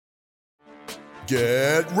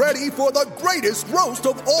Get ready for the greatest roast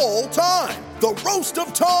of all time, the Roast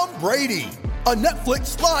of Tom Brady, a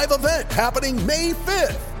Netflix live event happening May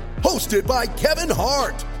 5th. Hosted by Kevin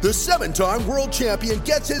Hart, the 7-time world champion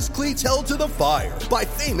gets his cleats held to the fire by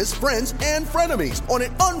famous friends and frenemies on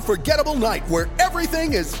an unforgettable night where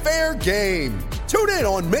everything is fair game. Tune in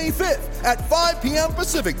on May 5th at 5 p.m.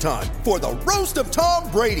 Pacific time for the Roast of Tom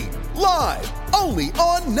Brady, live only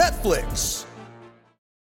on Netflix.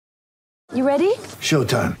 You ready?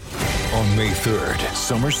 Showtime. On May 3rd,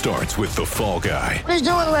 summer starts with The Fall Guy. Let's do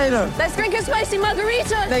it later. Let's drink a spicy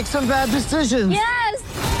margarita. Make some bad decisions. Yes!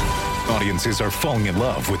 Audiences are falling in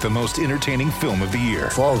love with the most entertaining film of the year.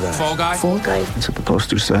 Fall Guy. Fall Guy? Fall Guy. That's what the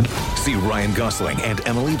poster said. See Ryan Gosling and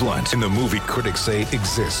Emily Blunt in the movie critics say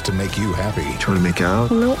exists to make you happy. Trying to make it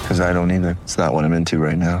out? Nope. Because I don't either. It's not what I'm into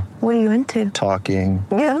right now. What are you into? Talking.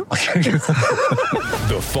 Yeah.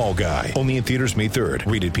 The Fall Guy. Only in theaters May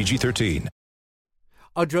 3rd. Rated PG-13.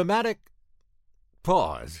 A dramatic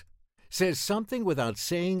pause says something without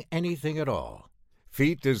saying anything at all.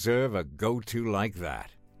 Feet deserve a go-to like that.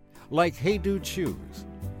 Like Hey Dude shoes.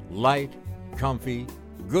 Light, comfy,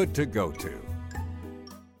 good to go to.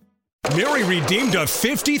 Mary redeemed a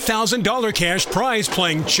 $50,000 cash prize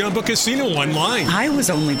playing Chumba Casino online. I was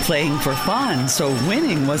only playing for fun, so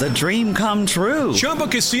winning was a dream come true. Chumba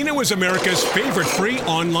Casino is America's favorite free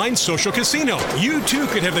online social casino. You too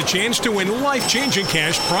could have the chance to win life-changing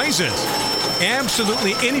cash prizes.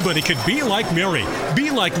 Absolutely anybody could be like Mary.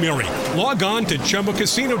 Be like Mary. Log on to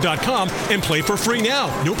ChumbaCasino.com and play for free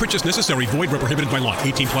now. No purchase necessary. Void where prohibited by law.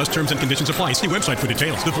 18 plus terms and conditions apply. See website for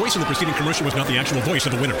details. The voice in the preceding commercial was not the actual voice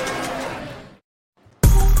of the winner.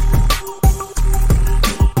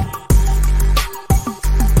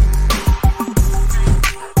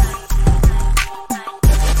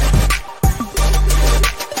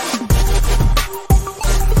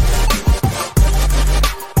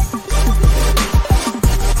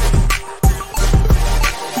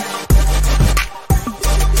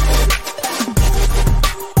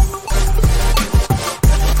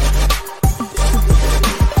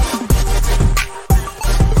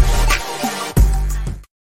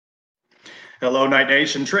 Hello, Night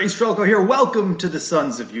Nation. Trey Strelko here. Welcome to the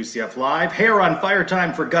Sons of UCF Live. Hair on fire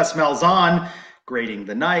time for Gus Malzahn, grading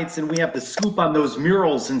the Knights. And we have the scoop on those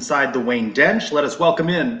murals inside the Wayne Dench. Let us welcome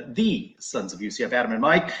in the Sons of UCF, Adam and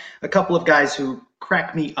Mike, a couple of guys who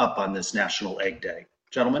crack me up on this National Egg Day.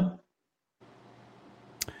 Gentlemen?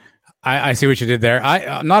 I see what you did there.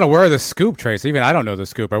 I'm not aware of the scoop, Trace. Even I don't know the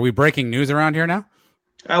scoop. Are we breaking news around here now?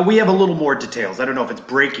 We have a little more details. I don't know if it's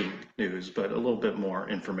breaking news, but a little bit more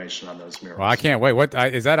information on those murals. Well, I can't wait. What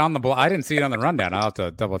is that on the I didn't see it on the rundown. I'll have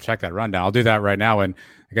to double check that rundown. I'll do that right now, and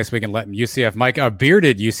I guess we can let UCF Mike,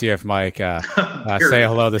 bearded UCF Mike, say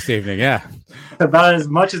hello this evening. Yeah, about as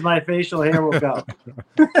much as my facial hair will go.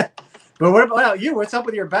 But what about you? What's up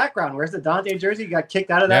with your background? Where's the Dante jersey? You got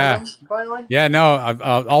kicked out of that room finally? Yeah, no,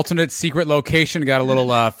 alternate secret location. Got a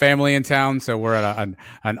little family in town, so we're at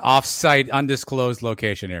an off-site, undisclosed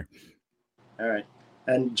location here. All right.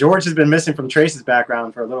 And George has been missing from Trace's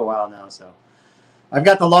background for a little while now, so I've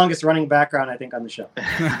got the longest running background, I think, on the show.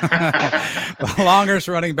 The longest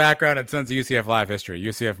running background in Sons of UCF Live history.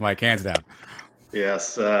 UCF Mike, hands down.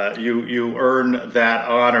 Yes, you earn that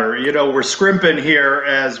honor. You know, we're scrimping here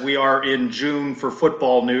as we are in June for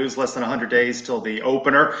football news, less than 100 days till the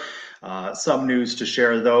opener. Some news to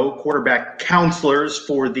share, though. Quarterback counselors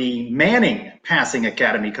for the Manning Passing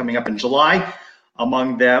Academy coming up in July.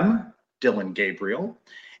 Among them, Dylan Gabriel.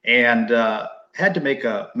 And had to make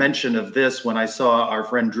a mention of this when I saw our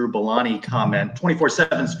friend Drew Bellani comment.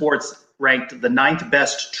 24/7 Sports ranked the 9th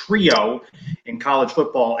best trio in college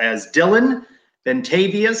football as Dylan,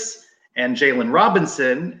 Bentavious, and Jalen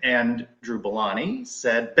Robinson. And Drew Bellani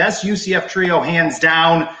said, best UCF trio, hands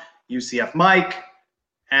down, UCF Mike,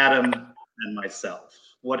 Adam, and myself.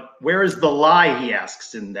 Where is the lie, he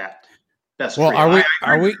asks, in that best trio?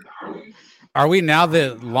 Are we now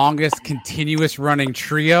the longest continuous running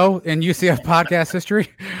trio in UCF podcast history?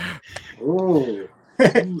 Ooh.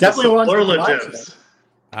 Definitely one. Superlatives.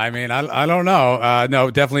 I mean, I don't know.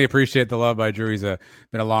 No, definitely appreciate the love by Drew. He's been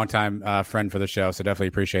a long-time friend for the show, so definitely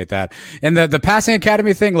appreciate that. And the Passing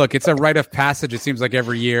Academy thing, look, it's a rite of passage. It seems like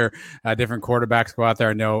every year different quarterbacks go out there.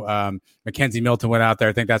 I know Mackenzie Milton went out there.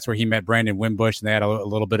 I think that's where he met Brandon Wimbush, and they had a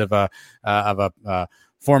little bit of a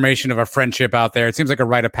formation of a friendship out there. It seems like a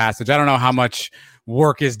rite of passage. I don't know how much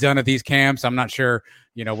work is done at these camps. I'm not sure,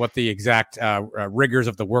 what the exact rigors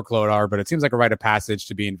of the workload are, but it seems like a rite of passage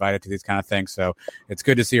to be invited to these kind of things. So it's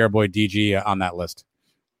good to see our boy DG on that list.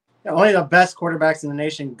 Yeah, only the best quarterbacks in the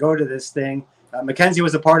nation go to this thing. Mackenzie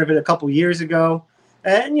was a part of it a couple years ago.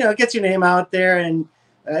 and it gets your name out there. And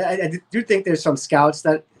I do think there's some scouts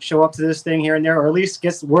that show up to this thing here and there, or at least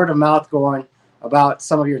gets word of mouth going about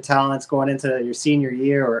some of your talents going into your senior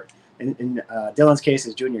year, or in Dylan's case,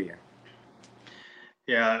 his junior year.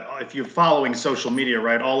 Yeah, if you're following social media,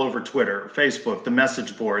 right, all over Twitter, Facebook, the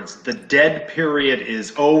message boards, the dead period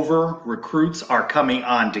is over. Recruits are coming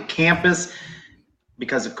onto campus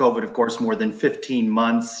because of COVID, of course, more than 15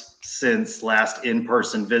 months since last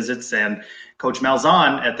in-person visits. And Coach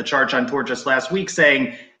Malzahn at the Charge on Tour just last week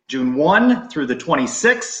saying June 1 through the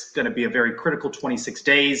 26th, going to be a very critical 26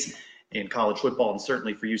 days in college football and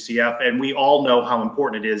certainly for UCF. And we all know how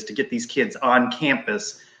important it is to get these kids on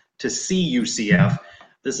campus to see UCF.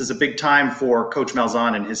 This is a big time for Coach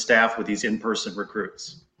Malzahn and his staff with these in-person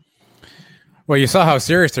recruits. Well, you saw how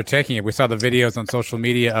serious they're taking it. We saw the videos on social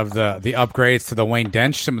media of the upgrades to the Wayne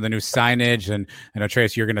Dench, some of the new signage. And I know,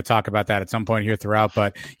 Trace, you're going to talk about that at some point here throughout.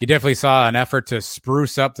 But you definitely saw an effort to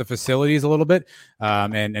spruce up the facilities a little bit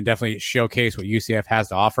and definitely showcase what UCF has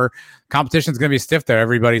to offer. Competition's going to be stiff there.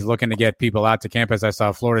 Everybody's looking to get people out to campus. I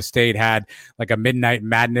saw Florida State had like a midnight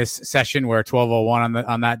madness session where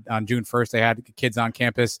 12:01 on June 1st, they had kids on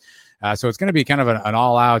campus. So it's going to be kind of an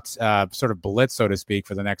all-out sort of blitz, so to speak,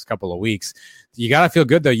 for the next couple of weeks. You got to feel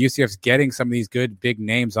good, though. UCF's getting some of these good big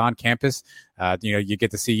names on campus. You get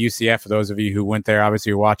to see UCF. For those of you who went there,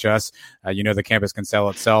 obviously, who watch us, the campus can sell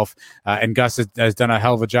itself. And Gus has done a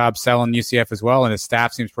hell of a job selling UCF as well, and his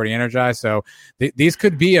staff seems pretty energized. So these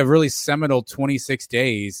could be a really seminal 26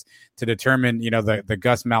 days to determine, the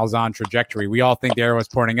Gus Malzahn trajectory. We all think the arrow is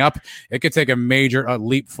pointing up. It could take a major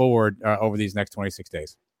leap forward over these next 26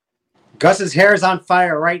 days. Gus's hair is on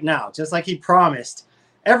fire right now, just like he promised.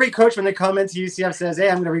 Every coach, when they come into UCF, says, hey,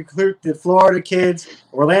 I'm going to recruit the Florida kids,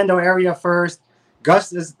 Orlando area first.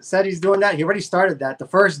 Gus said he's doing that. He already started that. The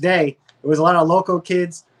first day, it was a lot of local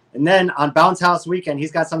kids. And then on Bounce House weekend,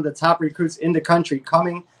 he's got some of the top recruits in the country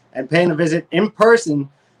coming and paying a visit in person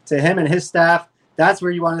to him and his staff. That's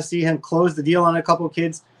where you want to see him close the deal on a couple of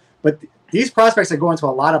kids. But these prospects are going to a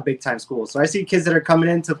lot of big-time schools. So I see kids that are coming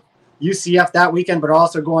into UCF that weekend, but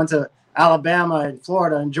also going to Alabama and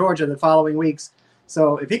Florida and Georgia the following weeks.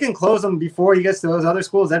 So if he can close them before he gets to those other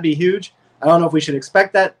schools, that'd be huge. I don't know if we should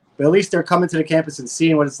expect that, but at least they're coming to the campus and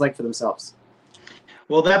seeing what it's like for themselves.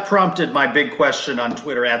 Well, that prompted my big question on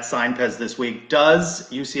Twitter at SignPez this week. Does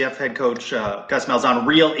UCF head coach Gus Malzahn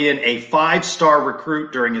reel in a 5-star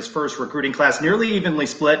recruit during his first recruiting class, nearly evenly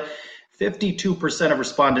split? 52% of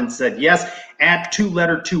respondents said yes. At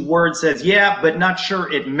 2-word says yeah, but not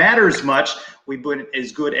sure it matters much. We've been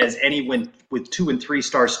as good as anyone with 2- and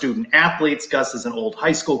 3-star student athletes. Gus is an old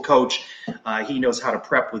high school coach. He knows how to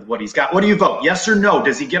prep with what he's got. What do you vote? Yes or no?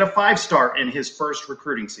 Does he get a 5-star in his first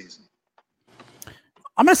recruiting season?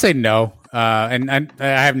 I'm going to say no. And I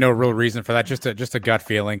have no real reason for that, just a gut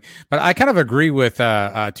feeling. But I kind of agree with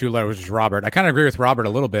Tula, which is Robert. I kind of agree with Robert a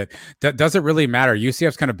little bit. Does it really matter?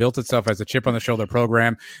 UCF's kind of built itself as a chip on the shoulder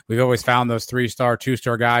program. We've always found those 3-star,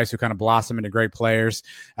 2-star guys who kind of blossom into great players.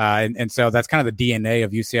 And so that's kind of the DNA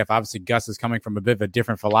of UCF. Obviously, Gus is coming from a bit of a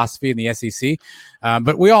different philosophy in the SEC.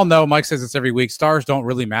 But we all know, Mike says this every week, stars don't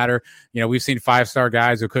really matter. We've seen 5-star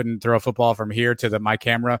guys who couldn't throw a football from here to my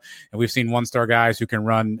camera. And we've seen 1-star guys who can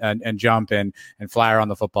run and jump and fly around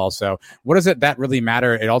the football. So what does that really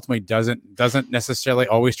matter? It ultimately doesn't necessarily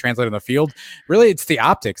always translate on the field. Really, it's the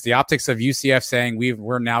optics of UCF saying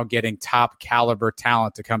we're now getting top caliber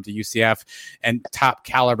talent to come to UCF, and top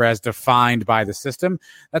caliber as defined by the system.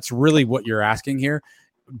 That's really what you're asking here.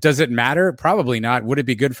 Does it matter? Probably not. Would it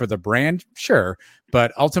be good for the brand? Sure.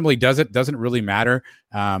 But ultimately, doesn't really matter.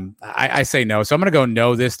 I say no. So I'm going to go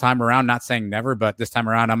no this time around, not saying never, but this time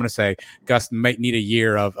around, I'm going to say Gus might need a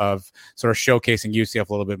year of sort of showcasing UCF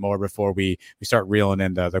a little bit more before we start reeling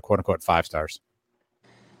in the quote-unquote 5 stars.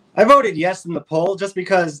 I voted yes in the poll just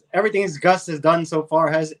because everything Gus has done so far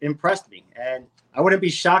has impressed me. And I wouldn't be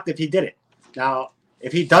shocked if he did it. Now,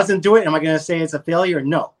 if he doesn't do it, am I going to say it's a failure?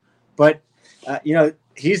 No. But,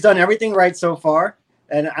 he's done everything right so far,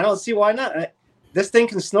 and I don't see why not. This thing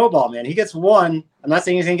can snowball, man. He gets one. I'm not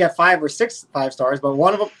saying he's going to get 5 or 6 5-stars, but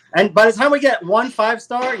one of them. And by the time we get one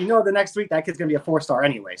 5-star, the next week that kid's going to be a 4-star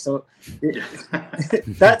anyway. So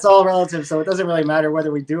that's all relative. So it doesn't really matter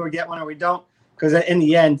whether we do or get one or we don't, because in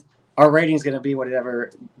the end, our rating is going to be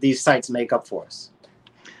whatever these sites make up for us.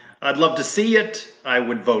 I'd love to see it. I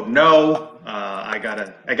would vote no. I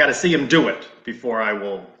gotta see him do it before I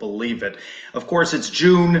will believe it. Of course, it's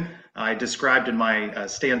June. I described in my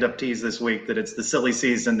stand-up tease this week that it's the silly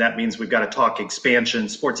season. That means we've got to talk expansion.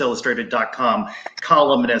 SportsIllustrated.com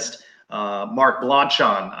columnist Mark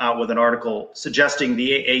Blodshon out with an article suggesting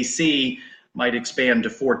the AAC might expand to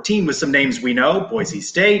 14 with some names we know: Boise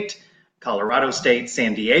State, Colorado State,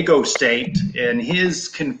 San Diego State. In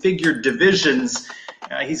his configured divisions,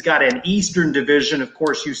 he's got an Eastern division, of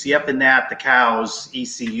course, UCF in that, the Cows,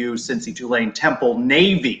 ECU, Cincy, Tulane, Temple,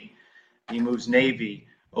 Navy. He moves Navy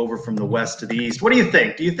over from the West to the East. What do you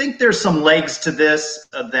think? Do you think there's some legs to this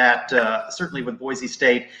that certainly with Boise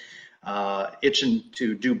State itching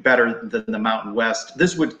to do better than the Mountain West,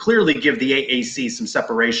 this would clearly give the AAC some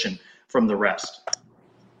separation from the rest?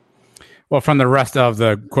 Well, from the rest of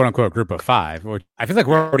the quote-unquote group of five, which I feel like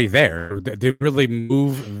we're already there. Did really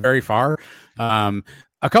move very far?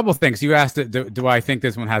 A couple of things. You asked, do I think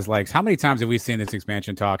this one has legs? How many times have we seen this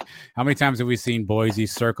expansion talk? How many times have we seen Boise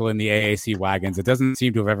circle in the AAC wagons? It doesn't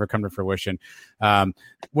seem to have ever come to fruition.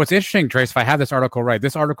 What's interesting, Trace, if I have this article right,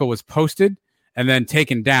 this article was posted and then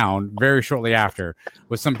taken down very shortly after,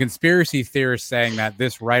 with some conspiracy theorists saying that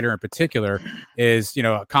this writer in particular is,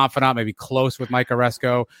 a confidant, maybe close with Mike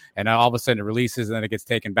Aresco, and all of a sudden it releases and then it gets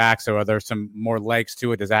taken back. So are there some more legs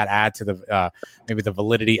to it? Does that add to the maybe the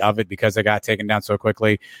validity of it because it got taken down so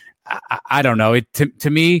quickly? I don't know. To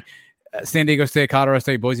me, San Diego State, Colorado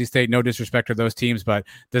State, Boise State, no disrespect to those teams, but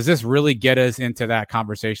does this really get us into that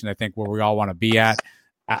conversation, I think, where we all want to be at?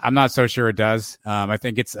 I'm not so sure it does. I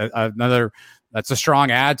think it's that's a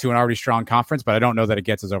strong add to an already strong conference, but I don't know that it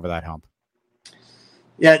gets us over that hump.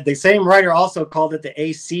 Yeah, the same writer also called it the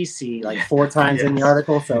ACC like 4 times in the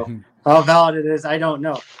article. So how valid it is, I don't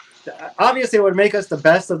know. Obviously, it would make us the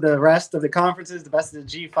best of the rest of the conferences, the best of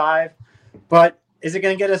the G5. But is it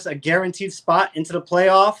going to get us a guaranteed spot into the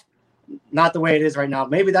playoff? Not the way it is right now.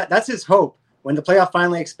 Maybe that's his hope. When the playoff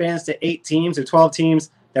finally expands to 8 teams or 12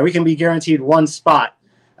 teams, that we can be guaranteed 1 spot.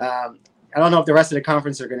 I don't know if the rest of the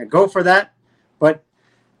conference are going to go for that. But,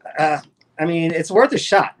 it's worth a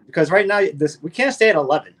shot because right now we can't stay at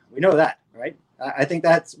 11. We know that, right? I think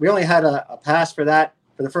we only had a pass for that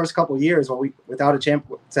for the first couple of years without to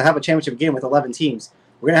have a championship game with 11 teams.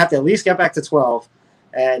 We're going to have to at least get back to 12.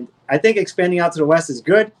 And I think expanding out to the West is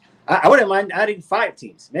good. I wouldn't mind adding 5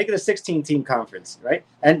 teams, make it a 16-team conference, right?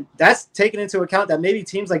 And that's taking into account that maybe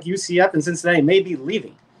teams like UCF and Cincinnati may be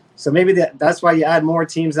leaving. So maybe that's why you add more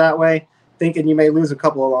teams that way, thinking you may lose a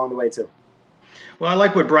couple along the way too. Well, I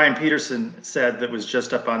like what Brian Peterson said that was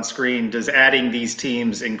just up on screen. Does adding these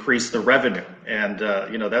teams increase the revenue? And,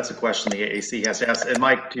 that's a question the AAC has to ask. And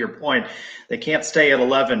Mike, to your point, they can't stay at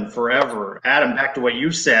 11 forever. Adam, back to what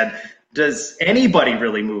you said, does anybody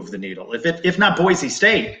really move the needle? If not Boise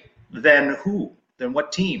State, then who? Then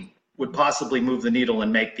what team would possibly move the needle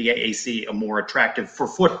and make the AAC a more attractive for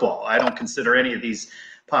football? I don't consider any of these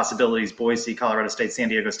possibilities, Boise, Colorado State, San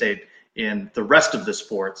Diego State, in the rest of the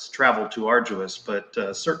sports, travel too arduous, but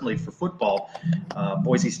certainly for football,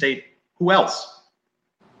 Boise State, who else?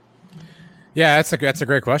 Yeah, that's a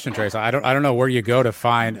great question, Trace. I don't know where you go to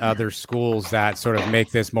find other schools that sort of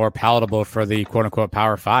make this more palatable for the quote unquote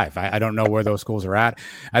Power Five. I don't know where those schools are at.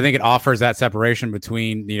 I think it offers that separation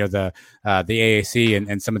between the AAC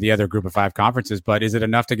and some of the other Group of 5 conferences. But is it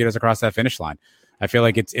enough to get us across that finish line? I feel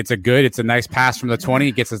like it's a nice pass from the 20.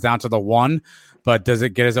 It gets us down to the 1. But does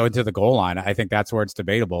it get us into the goal line? I think that's where it's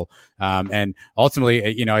debatable. And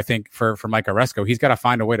ultimately, I think for Mike Aresco, he's got to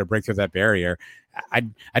find a way to break through that barrier. I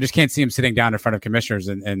just can't see him sitting down in front of commissioners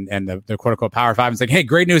and the quote unquote Power 5 and saying, "Hey,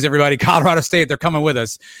 great news, everybody! Colorado State, they're coming with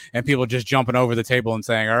us," and people just jumping over the table and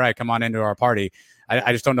saying, "All right, come on into our party."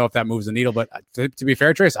 I just don't know if that moves the needle. But to be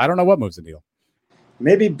fair, Trace, I don't know what moves the needle.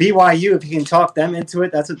 Maybe BYU, if you can talk them into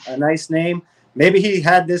it, that's a nice name. Maybe he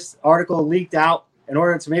had this article leaked out in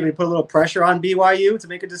order to maybe put a little pressure on BYU to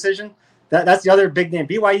make a decision. That's the other big name.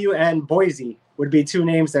 BYU and Boise would be 2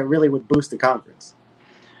 names that really would boost the conference.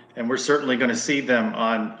 And we're certainly going to see them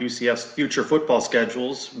on UCF's future football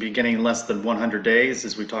schedules beginning in less than 100 days.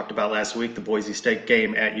 As we talked about last week, the Boise State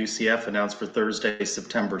game at UCF announced for Thursday,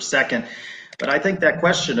 September 2nd. But I think that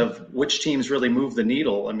question of which teams really move the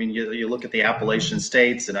needle, you look at the Appalachian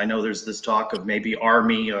states, and I know there's this talk of maybe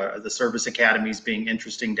Army or the service academies being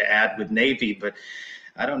interesting to add with Navy, but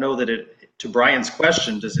I don't know that to Brian's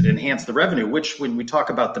question, does it enhance the revenue? Which, when we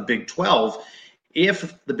talk about the Big 12,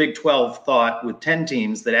 if the Big 12 thought with 10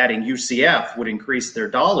 teams that adding UCF would increase their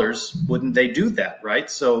dollars, wouldn't they do that,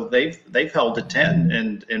 right? So they've held to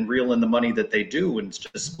 10 and reel in the money that they do and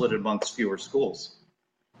just split it amongst fewer schools.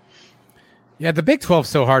 Yeah, the Big 12 is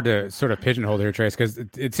so hard to sort of pigeonhole here, Trace, because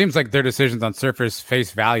it seems like their decisions on surface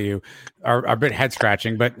face value are a bit head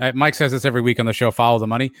scratching. But Mike says this every week on the show, follow the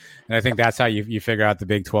money. And I think that's how you figure out the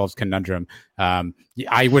Big 12's conundrum.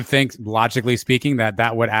 I would think, logically speaking,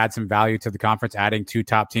 that would add some value to the conference, adding 2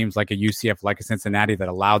 top teams like a UCF, like a Cincinnati, that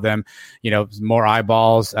allow them, more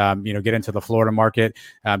eyeballs, get into the Florida market,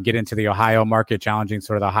 get into the Ohio market, challenging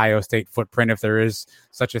sort of the Ohio State footprint if there is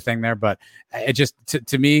such a thing there. But it just,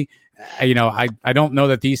 to me, I don't know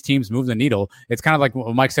that these teams move the needle. It's kind of like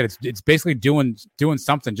what Mike said. It's basically doing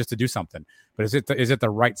something just to do something. But is it the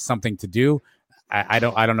right something to do? I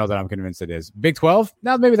don't know that I'm convinced it is. Big 12,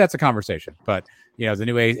 now maybe that's a conversation. But the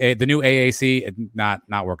new AAC,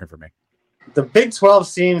 not working for me. The Big 12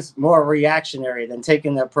 seems more reactionary than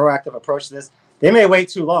taking a proactive approach to this. They may wait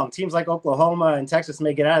too long. Teams like Oklahoma and Texas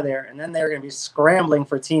may get out of there, and then they're going to be scrambling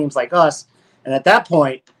for teams like us. And at that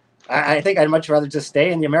point, I think I'd much rather just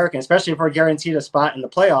stay in the American, especially if we're guaranteed a spot in the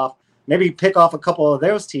playoff. Maybe pick off a couple of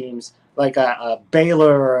those teams, like a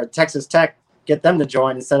Baylor or a Texas Tech, get them to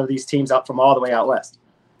join instead of these teams out from all the way out west.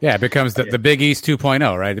 Yeah, it becomes the Big East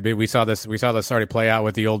 2.0, right? We saw this already play out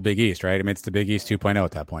with the old Big East, right? I mean, it's the Big East 2.0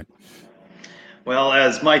 at that point. Well,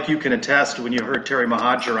 as Mike, you can attest, when you heard Terry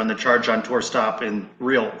Mohajir on the Charge on Tour stop in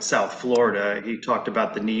real South Florida, he talked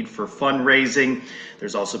about the need for fundraising.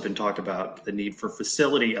 There's also been talk about the need for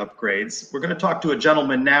facility upgrades. We're going to talk to a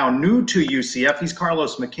gentleman now new to UCF. He's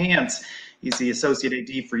Carlos McCants. He's the Associate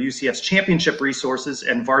AD for UCF's Championship Resources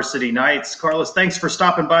and Varsity Nights. Carlos, thanks for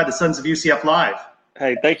stopping by the Sons of UCF Live.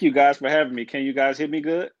 Hey, thank you guys for having me. Can you guys hear me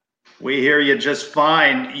good? We hear you just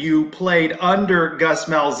fine. You played under Gus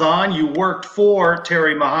Malzahn. You worked for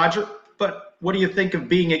Terry Mohajir. But what do you think of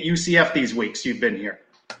being at UCF these weeks you've been here?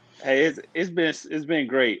 Hey, it's been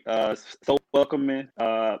great. So welcoming.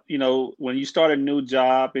 When you start a new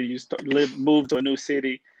job and you move to a new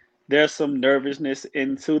city, there's some nervousness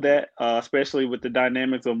into that, especially with the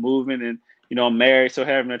dynamics of moving. And I'm married, so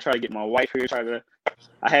having to try to get my wife here.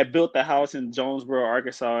 I had built the house in Jonesboro,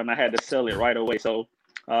 Arkansas, and I had to sell it right away. So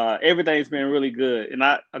everything's been really good. And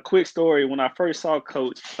a quick story, when I first saw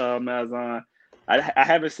Coach Malzahn, I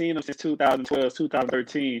haven't seen him since 2012,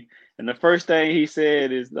 2013. And the first thing he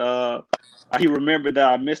said is he remembered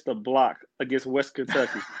that I missed a block against West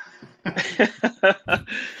Kentucky.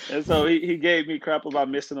 And so he gave me crap about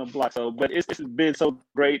missing a block. But it's been so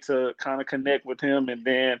great to kind of connect with him and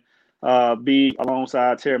then be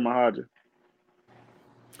alongside Terry Mohajir.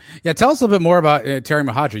 Yeah, tell us a little bit more about Terry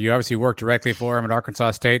Mohajir. You obviously worked directly for him at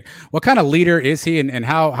Arkansas State. What kind of leader is he, and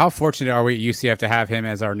how fortunate are we at UCF to have him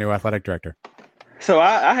as our new athletic director? So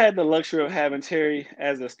I had the luxury of having Terry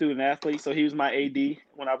as a student athlete. So he was my AD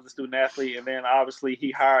when I was a student athlete, and then obviously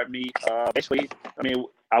he hired me.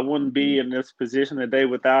 I wouldn't be in this position today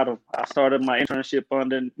without him. I started my internship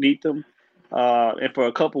underneath him. And for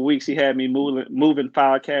a couple of weeks, he had me moving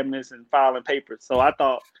file cabinets and filing papers. So I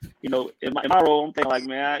thought, in my role, I'm thinking like,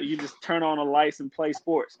 man, you just turn on the lights and play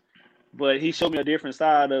sports. But he showed me a different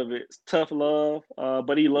side of it. It's tough love,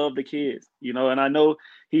 but he loved the kids, and I know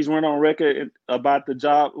he's run on record about the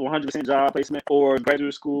job, 100% job placement or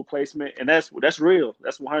graduate school placement. And that's real.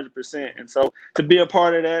 That's 100%. And so to be a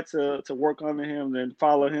part of that, to work under him and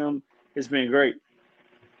follow him, it's been great.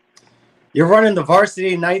 You're running the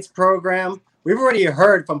Varsity Nights program. We've already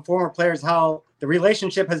heard from former players how the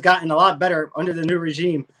relationship has gotten a lot better under the new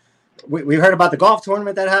regime. We heard about the golf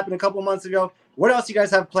tournament that happened a couple months ago. What else you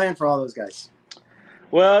guys have planned for all those guys?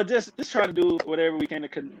 Well, just trying to do whatever we can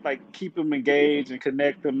to keep them engaged and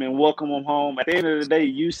connect them and welcome them home. At the end of the day,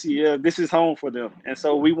 UCF, this is home for them. And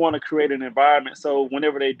so we want to create an environment so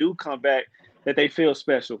whenever they do come back, that they feel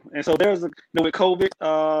special. And so there's with COVID,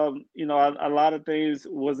 a lot of things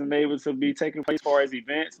wasn't able to be taking place as far as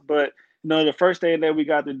events. But, the first thing that we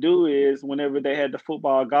got to do is whenever they had the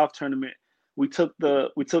football golf tournament, we took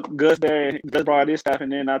Gus there, and Gus brought his staff,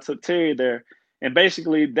 and then I took Terry there. And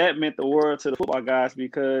basically that meant the world to the football guys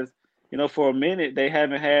because, for a minute they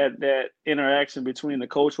haven't had that interaction between the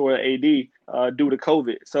coach or the AD due to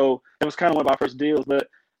COVID. So it was kind of one of our first deals. But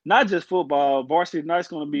not just football, Varsity Night's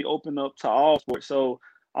going to be open up to all sports. So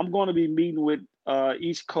I'm going to be meeting with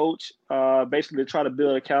each coach basically to try to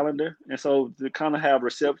build a calendar. And so to kind of have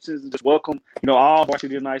receptions and just welcome, all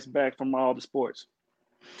Varsity Nights back from all the sports.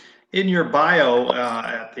 In your bio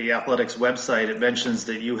at the Athletics website, it mentions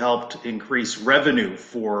that you helped increase revenue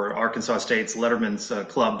for Arkansas State's Letterman's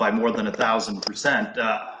Club by more than 1,000%.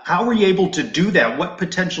 How were you able to do that? What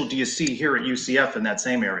potential do you see here at UCF in that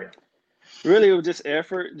same area? Really, it was just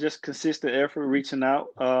effort, just consistent effort, reaching out.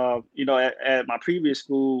 At my previous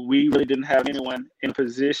school, we really didn't have anyone in a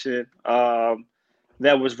position,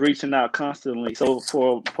 that was reaching out constantly. So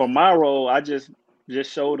for my role, I just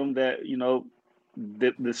showed them that, you know,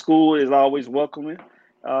 the school is always welcoming.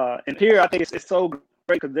 And here I think it's so great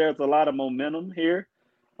because there's a lot of momentum here.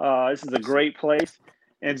 This is a great place,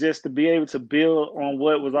 and just to be able to build on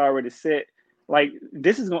what was already set. Like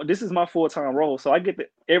this is my full-time role, so I get to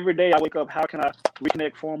every day I wake up. How can I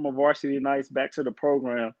reconnect former Varsity Knights back to the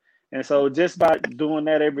program? And so just by doing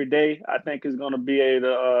that every day, I think is going to be able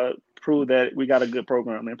to prove that we got a good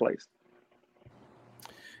program in place.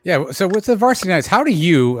 Yeah. So with the Varsity Knights, how do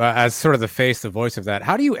you, as sort of the face, the voice of that,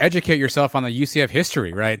 how do you educate yourself on the UCF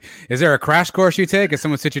history, right? Is there a crash course you take? Does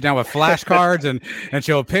someone sit you down with flashcards and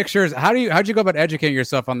show pictures? How'd you go about educating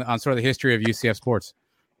yourself on sort of the history of UCF sports?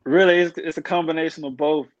 Really, it's a combination of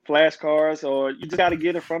both flashcards, or you just got to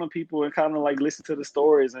get in front of people and kind of like listen to the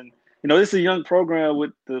stories. And, you know, this is a young program with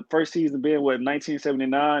the first season being,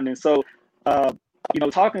 1979. And so, you know,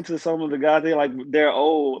 talking to some of the guys, they're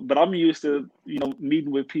old, but I'm used to, you know, meeting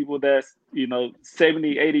with people that's, you know,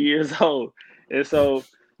 70, 80 years old. And so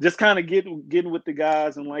just kind of getting with the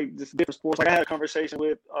guys and like just different sports. Like I had a conversation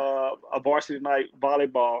with a Varsity Night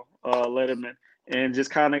volleyball letterman. And just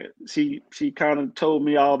kind of, she kind of told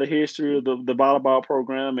me all the history of the volleyball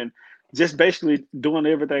program, and just basically doing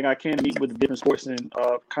everything I can to meet with the different sports and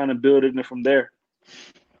kind of building it from there.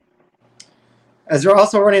 As you're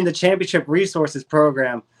also running the Championship Resources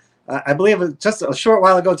program, I believe just a short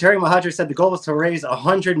while ago, Terry Mohajir said the goal was to raise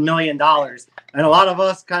 $100 million. And a lot of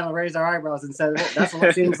us kind of raised our eyebrows and said, well, that's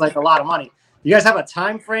what seems like a lot of money. You guys have a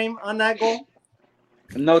time frame on that goal?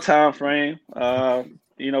 No time frame.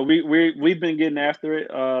 You know, we've been getting after it.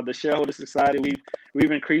 The Shareholder Society,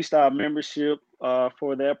 we've increased our membership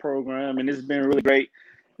for that program, and it's been really great.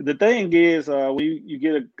 The thing is, you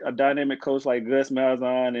get a dynamic coach like Gus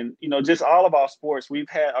Malzahn, and you know, just all of our sports we've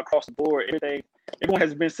had across the board, everyone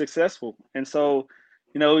has been successful. And so,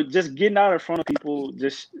 you know, just getting out in front of people,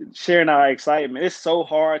 just sharing our excitement. It's so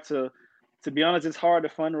hard to be honest, it's hard to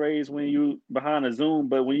fundraise when you behind a Zoom,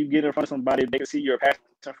 but when you get in front of somebody, they can see your passion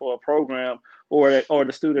for a program or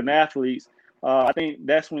the student athletes. I think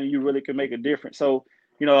that's when you really can make a difference. So,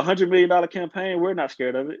 you know, $100 million campaign, we're not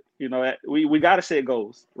scared of it. You know, we got to set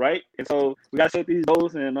goals, right? And so we got to set these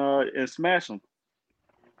goals and smash them.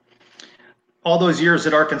 All those years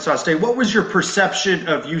at Arkansas State, what was your perception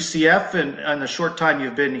of UCF, and the short time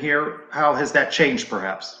you've been here, how has that changed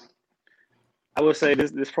perhaps? I would say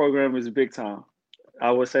this program is big time.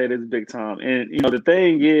 I would say this is big time. And, you know, the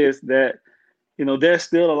thing is that, you know, there's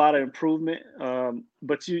still a lot of improvement,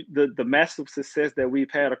 but the massive success that we've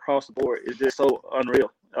had across the board is just so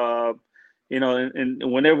unreal. You know, and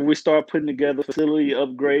whenever we start putting together facility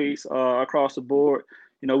upgrades across the board,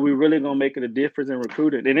 you know, we're really gonna make it a difference in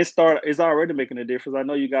recruiting. And it's already making a difference. I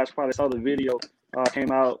know you guys probably saw the video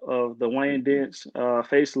came out of the Wayne Dench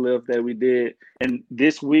facelift that we did. And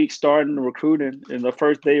this week, starting the recruiting, and the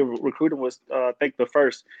first day of recruiting was I think the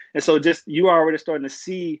first. And so just you are already starting to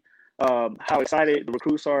see how excited the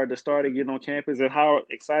recruits are to start to get on campus, and how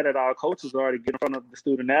excited our coaches are to get in front of the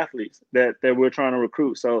student athletes that we're trying to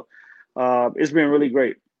recruit. So it's been really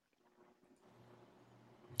great.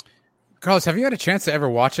 Carlos, have you had a chance to ever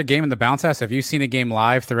watch a game in the Bounce House? Have you seen a game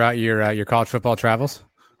live throughout your college football travels?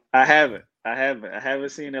 I haven't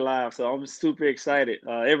seen it live, so I'm super excited.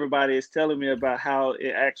 Everybody is telling me about how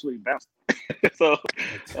it actually bounced. So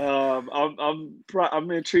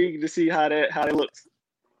I'm intrigued to see how that looks.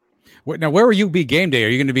 Now, where will you be game day? Are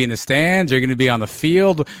you going to be in the stands? Are you going to be on the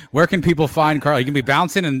field? Where can people find Carl? Are you going to be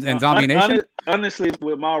bouncing and Zombie Nation? Honestly,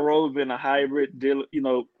 with my role being a hybrid,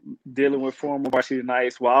 dealing with former Varsity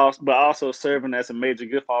Knights, but also serving as a major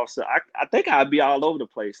gift officer, I think I'd be all over the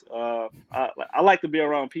place. I like to be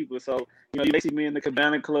around people, so you know, you may see me in the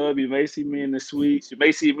Cabana Club, you may see me in the suites, you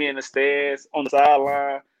may see me in the stands, on the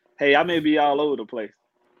sideline. Hey, I may be all over the place.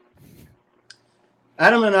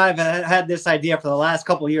 Adam and I have had this idea for the last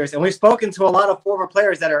couple of years, and we've spoken to a lot of former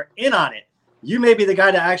players that are in on it. You may be the guy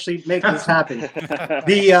to actually make this happen.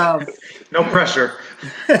 No pressure.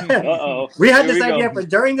 We had this idea for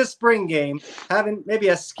during the spring game, having maybe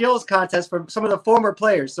a skills contest for some of the former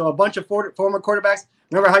players. So a bunch of former quarterbacks.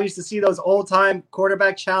 Remember how you used to see those old-time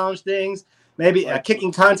quarterback challenge things? Maybe a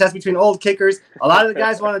kicking contest between old kickers. A lot of the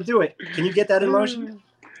guys want to do it. Can you get that in motion?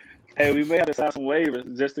 Hey, we may have to sign some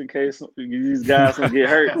waivers just in case these guys will get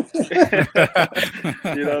hurt.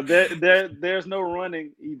 You know, there's no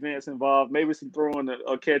running events involved. Maybe some throwing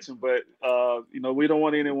or catching, but you know, we don't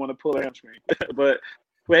want anyone to pull a hamstring. But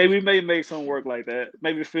hey, we may make some work like that.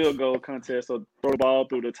 Maybe a field goal contest or throw the ball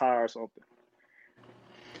through the tire or something.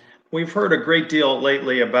 We've heard a great deal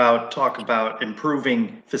lately about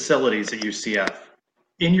improving facilities at UCF.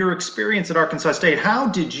 In your experience at Arkansas State, how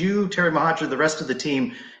did you, Terry Mohajir, the rest of the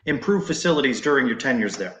team, improve facilities during your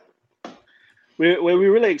tenures there? We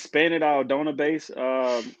really expanded our donor base.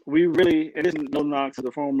 We really, and this is no knock to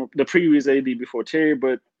the previous AD before Terry,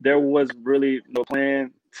 but there was really no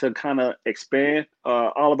plan to kind of expand.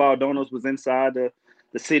 All of our donors was inside the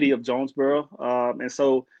city of Jonesboro, and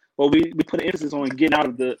so we put an emphasis on getting out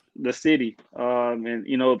of the city. And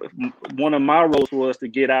one of my roles was to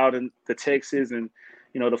get out into Texas and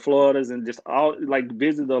the Floridas and just all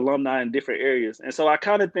visit the alumni in different areas. And so I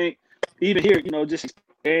kind of think even here, just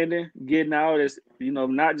expanding, getting out is,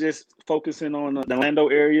 not just focusing on the Orlando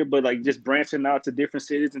area, but just branching out to different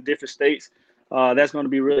cities and different states. That's going to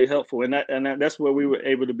be really helpful. And that's where we were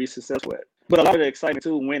able to be successful at. But a lot of the excitement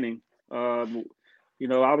too, winning. I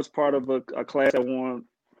was part of a class that won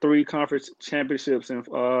 3 conference championships in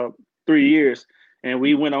 3 years. And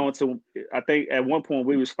we went on to, I think at one point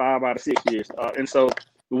we was 5 out of 6 years. And so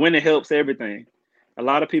winning helps everything. A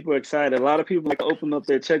lot of people are excited. A lot of people like to open up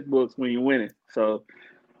their checkbooks when you're winning. So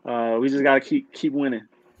we just got to keep winning.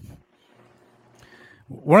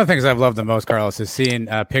 One of the things I've loved the most, Carlos, is seeing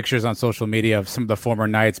pictures on social media of some of the former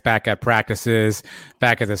Knights back at practices,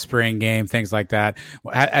 back at the spring game, things like that.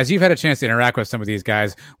 As you've had a chance to interact with some of these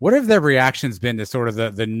guys, what have their reactions been to sort of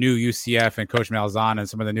the new UCF and Coach Malzahn and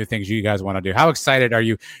some of the new things you guys want to do? How excited are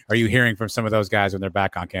you hearing from some of those guys when they're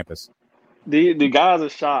back on campus? The guys are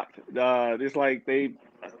shocked. It's like they,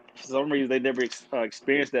 for some reason, they never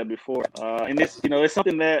experienced that before. And it's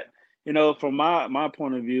something that, from my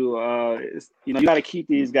point of view, you got to keep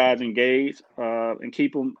these guys engaged and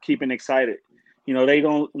keeping excited.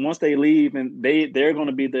 Once they leave and they're going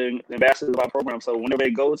to be the ambassadors of our program. So whenever they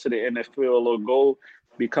go to the NFL or go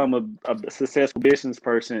become a successful business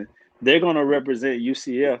person, they're going to represent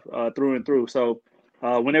UCF through and through. So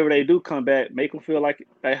whenever they do come back, make them feel like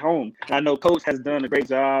at home. And I know Coach has done a great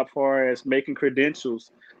job as far as making credentials.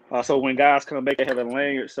 So when guys come back, they have a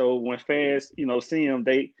lanyard. So when fans, see them,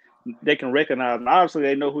 they can recognize them. Obviously,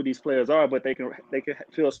 they know who these players are, but they can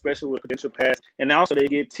feel special with credential pass. And also they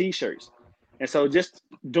get T-shirts. And so just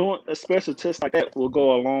doing a special test like that will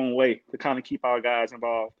go a long way to kind of keep our guys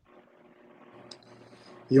involved.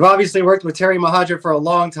 You've obviously worked with Terry Mohajir for a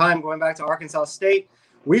long time, going back to Arkansas State.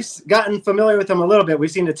 We've gotten familiar with him a little bit.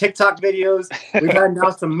 We've seen the TikTok videos. We've had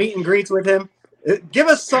now some meet and greets with him. Give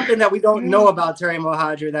us something that we don't know about Terry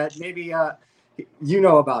Mohajir that maybe you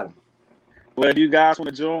know about him. Well, if you guys want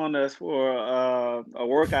to join us for a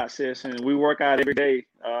workout session, we work out every day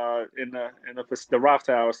in the Roth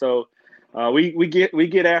Tower. So we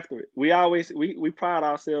get after it. We pride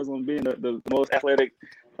ourselves on being the most athletic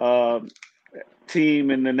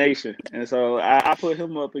team in the nation, and so I put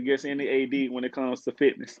him up against any AD when it comes to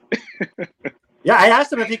fitness. Yeah, I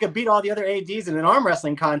asked him if he could beat all the other ADs in an arm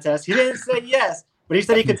wrestling contest. He didn't say yes. But he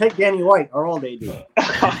said he could take Danny White, our old AD.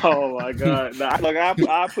 Oh my God!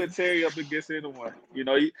 I put Terry up against anyone.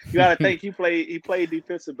 You got to think he played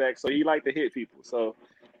defensive back, so he liked to hit people. So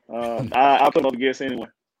I put him up against anyone.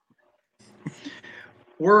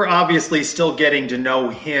 We're obviously still getting to know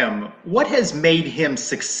him. What has made him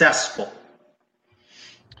successful?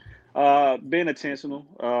 Being intentional.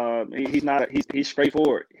 He's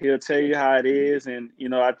straightforward. He'll tell you how it is, and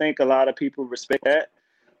I think a lot of people respect that.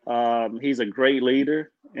 He's a great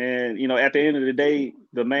leader, and at the end of the day,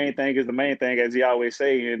 the main thing is the main thing, as he always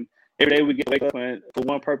say. And every day we get to wake up and for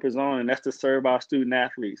one purpose on, and that's to serve our student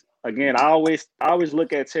athletes. Again, I always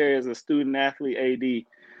look at Terry as a student athlete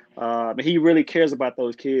AD. He really cares about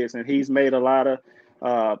those kids, and he's made a lot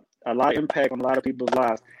of impact on a lot of people's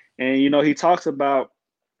lives. And he talks about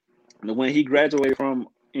when he graduated from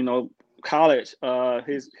college,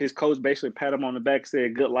 his coach basically patted him on the back and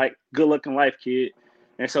said, good looking life, kid.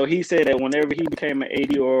 And so he said that whenever he became an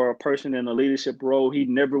AD or a person in a leadership role, he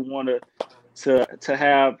never wanted to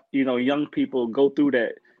have young people go through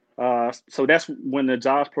that. So that's when the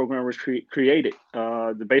jobs program was created,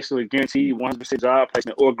 to basically guarantee 100% job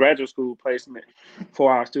placement or graduate school placement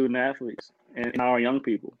for our student athletes and our young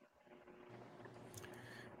people.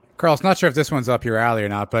 Carlos, not sure if this one's up your alley or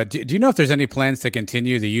not, but do you know if there's any plans to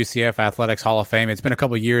continue the UCF Athletics Hall of Fame? It's been a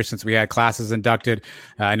couple of years since we had classes inducted.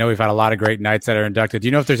 I know we've had a lot of great Knights that are inducted. Do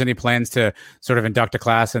you know if there's any plans to sort of induct a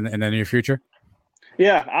class in the near future?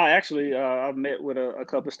 Yeah, I've met with a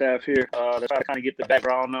couple of staff here to try to kind of get the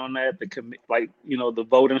background on that, the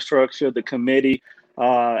voting structure, the committee.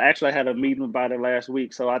 Actually, I had a meeting about it last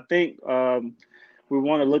week. So I think we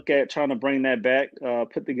want to look at trying to bring that back,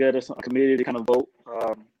 put together a committee to kind of vote.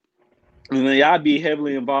 And then I'd be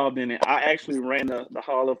heavily involved in it. I actually ran the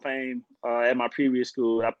Hall of Fame at my previous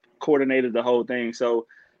school. I coordinated the whole thing. So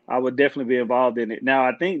I would definitely be involved in it. Now,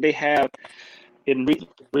 I think they have in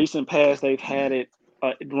recent past, they've had it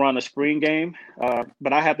run a spring game,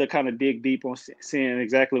 but I have to kind of dig deep on seeing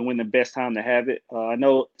exactly when the best time to have it. I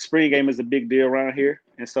know spring game is a big deal around here,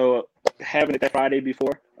 and so having it that Friday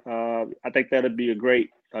before, I think that'd be a great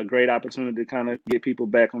opportunity to kind of get people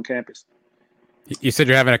back on campus. You said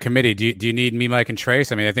you're having a committee. Do you need me, Mike, and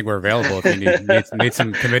Trace? I mean, I think we're available if you need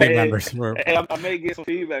some committee members. Hey, I may get some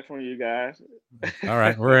feedback from you guys. All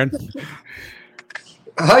right, we're in.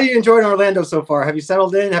 How you enjoying Orlando so far? Have you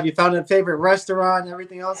settled in? Have you found a favorite restaurant and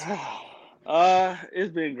everything else?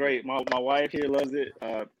 It's been great. My wife here loves it.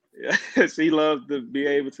 She loves to be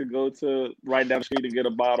able to go to right down the street and get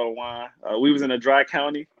a bottle of wine. We was in a dry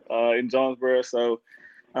county in Jonesboro, so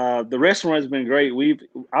the restaurant's been great.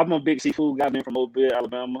 I'm a big seafood guy. I've been from Mobile,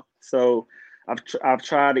 Alabama, so I've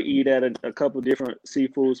tried to eat at a couple different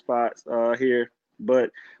seafood spots here.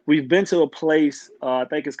 But we've been to a place, I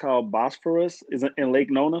think it's called Bosphorus, is in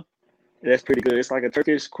Lake Nona. That's pretty good. It's like a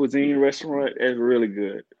Turkish cuisine restaurant. It's really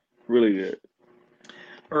good, really good.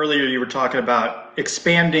 Earlier, you were talking about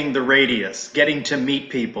expanding the radius, getting to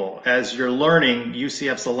meet people. As you're learning,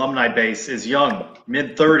 UCF's alumni base is young,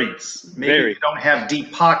 mid-30s. Maybe you don't have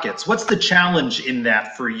deep pockets. What's the challenge in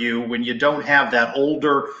that for you when you don't have that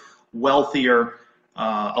older, wealthier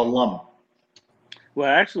alum? Well,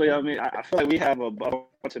 actually, I mean, I feel like we have a bunch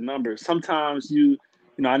of numbers. Sometimes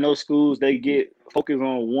I know schools, they get focused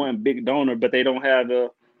on one big donor, but they don't have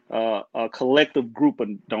a collective group of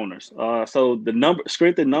donors. So the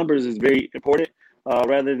strength in numbers is very important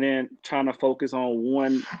rather than trying to focus on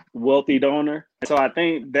one wealthy donor. And so I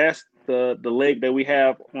think that's the leg that we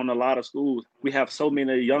have on a lot of schools. We have so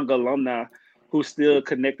many young alumni who still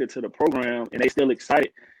connected to the program and they still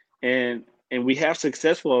excited. And we have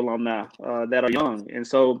successful alumni that are young. And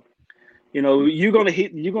so, you're gonna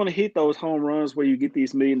hit those home runs where you get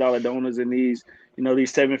these $1 million donors and these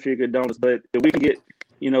 7-figure donors. But if we can get,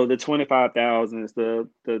 the 25,000s,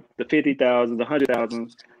 the 50,000s, the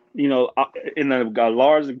 100,000s, in a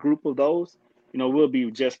larger group of those, we'll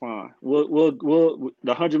be just fine. We'll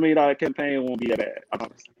the $100 million campaign won't be that bad. I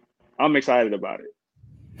promise. I'm excited about it.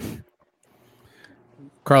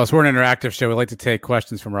 Carlos, we're an interactive show. We like to take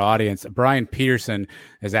questions from our audience. Brian Peterson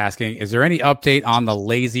is asking, is there any update on the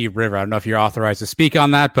Lazy River? I don't know if you're authorized to speak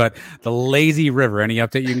on that, but the Lazy River, any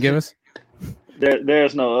update you can give us?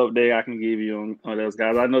 There's no update I can give you on those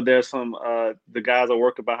guys. I know there's some the guys are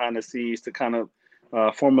working behind the scenes to kind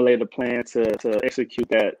of formulate a plan to execute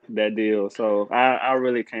that deal. So I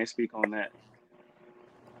really can't speak on that.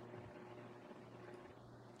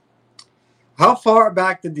 How far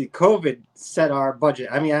back did the COVID set our budget?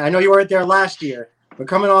 I mean, I know you weren't there last year, but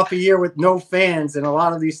coming off a year with no fans in a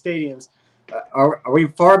lot of these stadiums, are we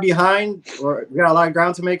far behind, or we got a lot of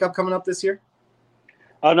ground to make up coming up this year?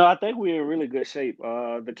 Oh no, I think we're in really good shape.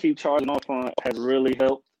 The Keep Charging On Fund has really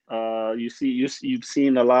helped. You've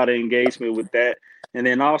seen a lot of engagement with that, and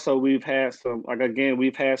then also we've had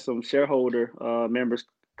some shareholder members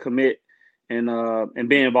commit and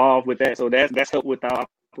be involved with that. So that's helped with our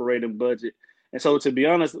operating budget. And so, to be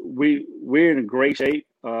honest, we're in great shape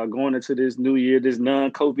going into this new year, this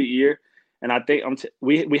non-COVID year. And I think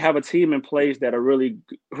we have a team in place that are really,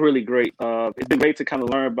 really great. It's been great to kind of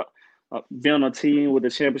learn about being on a team with the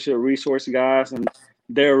championship resource guys, and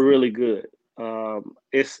they're really good.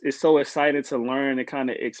 It's so exciting to learn and kind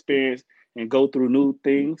of experience and go through new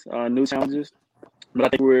things, new challenges. But I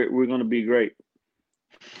think we're going to be great.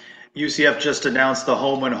 UCF just announced the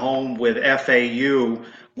home and home with FAU.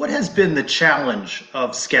 What has been the challenge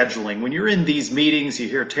of scheduling? When you're in these meetings, you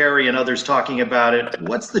hear Terry and others talking about it.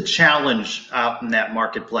 What's the challenge out in that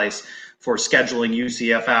marketplace for scheduling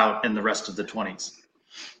UCF out in the rest of the 20s?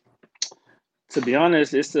 To be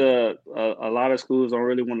honest, it's a lot of schools don't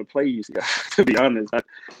really want to play UCF, to be honest.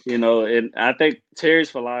 And I think Terry's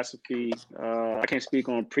philosophy, I can't speak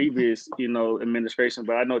on previous, administration,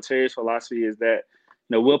 but I know Terry's philosophy is that,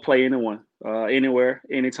 we'll play anyone, anywhere,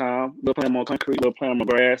 anytime. We'll play them on concrete, we'll play them on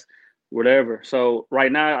grass, whatever. So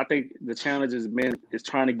right now, I think the challenge is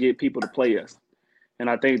trying to get people to play us. And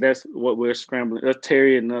I think that's what we're scrambling. That's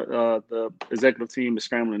Terry and the executive team is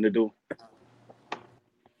scrambling to do.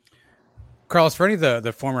 Carlos, for any of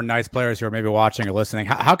the former Knights players who are maybe watching or listening,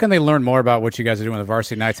 how can they learn more about what you guys are doing with the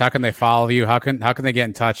Varsity Knights? How can they follow you? How can they get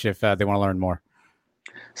in touch if they want to learn more?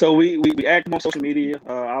 So we act on social media.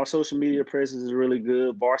 Our social media presence is really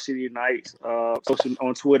good. Varsity Knights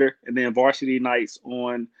on Twitter, and then Varsity Knights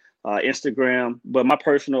on Instagram. But my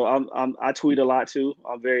personal, I tweet a lot too.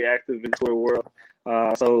 I'm very active in the Twitter world.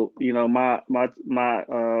 So my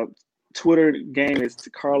Twitter game is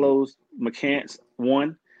Carlos McCants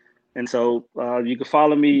 1. And so you can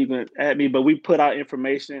follow me, you can add me, but we put out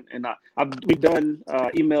information, and we've done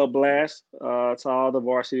email blasts to all the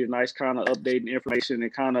Varsity Knights, kind of updating information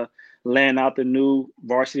and kind of laying out the new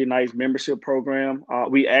Varsity Knights membership program.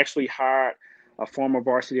 We actually hired a former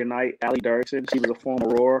Varsity Knight, Allie Dirksen. She was a former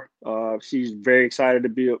roar. She's very excited to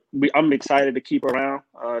be. I'm excited to keep her around.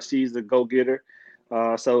 She's the go-getter.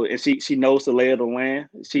 And she knows the lay of the land.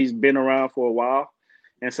 She's been around for a while,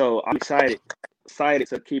 and so I'm excited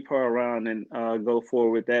to keep her around and go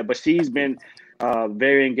forward with that. But she's been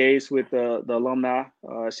very engaged with the alumni.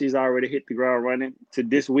 She's already hit the ground running. To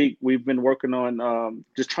this week, we've been working on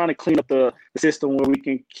just trying to clean up the system where we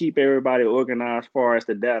can keep everybody organized as far as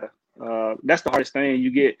the data. That's the hardest thing.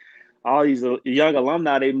 You get all these young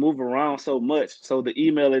alumni, they move around so much. So the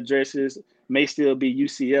email addresses may still be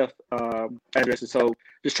UCF addresses. So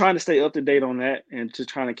just trying to stay up to date on that and just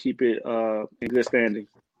trying to keep it in good standing.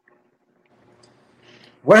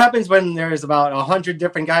 What happens when there's about 100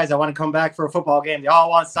 different guys that want to come back for a football game? They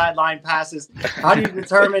all want sideline passes. How do you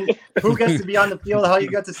determine who gets to be on the field? How you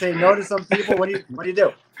get to say no to some people? What do you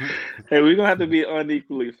do? Hey, we're gonna have to be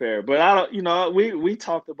unequally fair. But I don't. We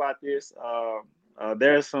talked about this.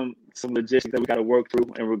 There's some logistics that we got to work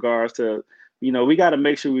through in regards to. We got to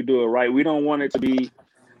make sure we do it right. We don't want it to be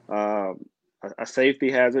a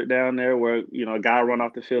safety hazard down there where, a guy run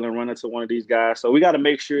off the field and run into one of these guys. So we got to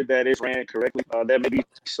make sure that it's ran correctly. There may be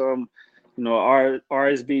some,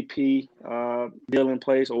 RSVP deal in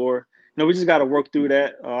place, or, we just got to work through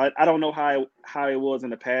that. I don't know how it was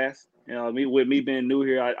in the past. With me being new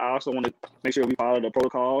here, I also want to make sure we follow the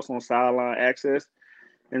protocols on sideline access.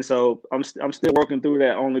 And so I'm still working through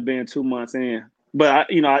that, only being 2 months in. But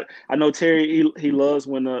I know Terry. He loves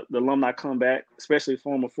when the alumni come back, especially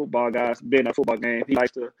former football guys. Being a football game, he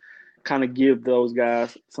likes to kind of give those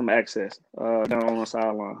guys some access down on the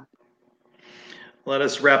sideline. Let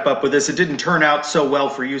us wrap up with this. It didn't turn out so well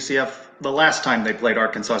for UCF the last time they played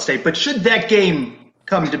Arkansas State. But should that game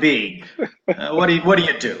come to be, what do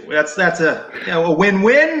you do? That's a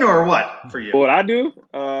win-win or what for you? What I do,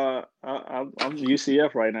 I'm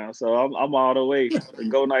UCF right now, so I'm all the way.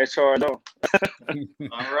 Go Knights, charge on.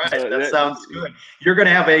 All right, that sounds good. You're going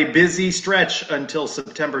to have a busy stretch until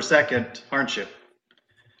September 2nd, aren't you?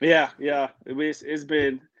 Yeah. It's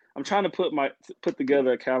been. I'm trying to put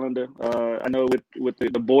together a calendar. I know with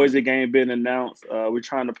the Boise game being announced, we're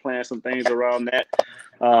trying to plan some things around that.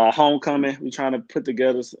 Homecoming, we're trying to put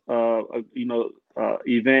together,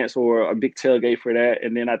 events or a big tailgate for that.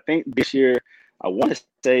 And then I think this year, I want to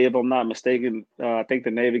say, if I'm not mistaken, I think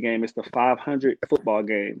the Navy game is the 500 football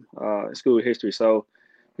game in school history. So,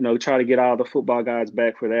 try to get all the football guys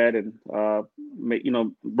back for that and,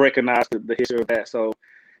 recognize the history of that. So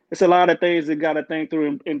it's a lot of things that got to think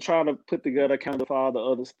through and try to put together kind of all the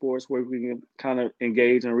other sports where we can kind of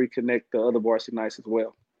engage and reconnect the other Varsity Knights as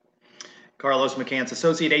well. Carlos McCants,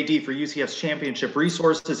 Associate AD for UCF's Championship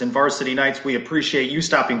Resources and Varsity Knights. We appreciate you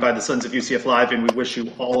stopping by the Sons of UCF Live, and we wish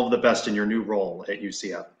you all of the best in your new role at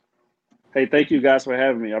UCF. Hey, thank you guys for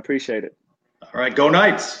having me. I appreciate it. All right, go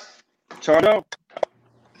Knights. Charge up.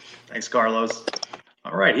 Thanks, Carlos.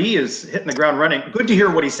 All right, he is hitting the ground running. Good to hear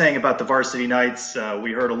what he's saying about the Varsity Knights.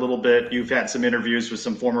 We heard a little bit. You've had some interviews with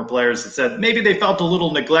some former players that said maybe they felt a little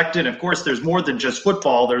neglected. Of course, there's more than just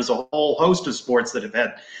football. There's a whole host of sports that have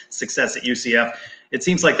had success at UCF. It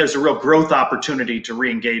seems like there's a real growth opportunity to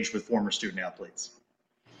re-engage with former student athletes.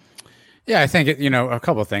 Yeah, I think, a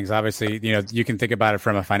couple of things. Obviously, you can think about it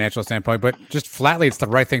from a financial standpoint, but just flatly, it's the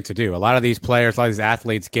right thing to do. A lot of these players, a lot of these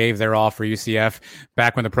athletes gave their all for UCF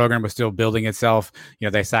back when the program was still building itself.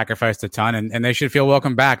 They sacrificed a ton, and they should feel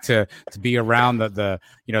welcome back to be around the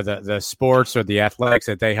sports or the athletics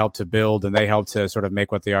that they helped to build and they helped to sort of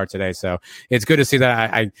make what they are today. So it's good to see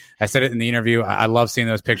that. I said it in the interview. I love seeing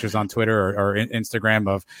those pictures on Twitter or Instagram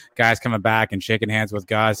of guys coming back and shaking hands with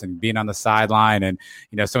Gus and being on the sideline, and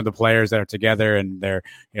some of the players that are together and they're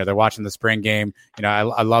watching the spring game.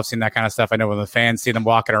 I love seeing that kind of stuff. I know when the fans see them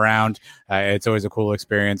walking around, it's always a cool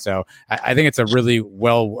experience. So I think it's a really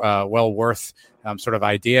well worth sort of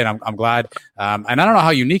idea, and I'm glad. And I don't know how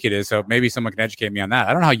unique it is, so maybe someone can educate me on that.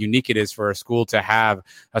 I don't know how unique it is for a school to have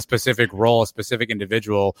a specific role, a specific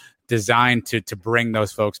individual designed to bring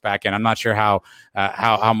those folks back in. I'm not sure how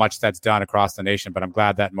much that's done across the nation, but I'm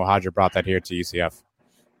glad that Mohajir brought that here to UCF.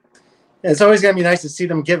 It's always going to be nice to see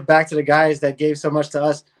them give back to the guys that gave so much to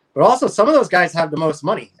us. But also, some of those guys have the most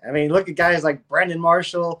money. I mean, look at guys like Brandon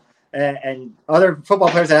Marshall and other football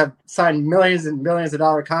players that have signed millions and millions of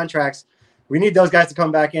dollar contracts. We need those guys to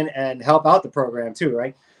come back in and help out the program too,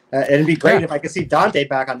 right? And it'd be great if I could see Dante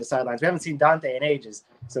back on the sidelines. We haven't seen Dante in ages,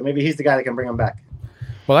 so maybe he's the guy that can bring him back.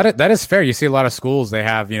 Well, that is fair. You see a lot of schools, they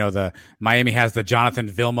have, the Miami has the Jonathan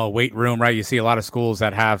Vilma weight room, right? You see a lot of schools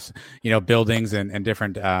that have, buildings and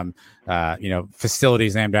different,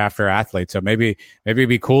 facilities named after athletes. So maybe it'd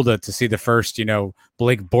be cool to see the first,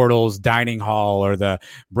 Blake Bortles dining hall or the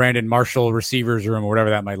Brandon Marshall receivers room or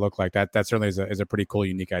whatever that might look like. That certainly is a pretty cool,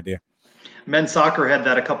 unique idea. Men's soccer had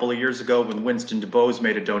that a couple of years ago when Winston DuBose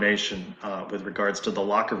made a donation with regards to the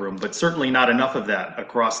locker room, but certainly not enough of that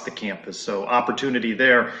across the campus. So opportunity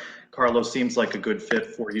there. Carlos seems like a good fit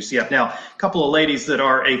for UCF. Now, a couple of ladies that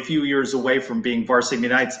are a few years away from being varsity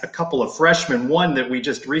Knights, a couple of freshmen, one that we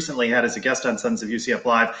just recently had as a guest on Sons of UCF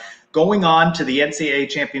Live, going on to the NCAA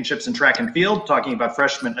championships in track and field, talking about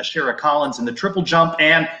freshman Ashira Collins in the triple jump,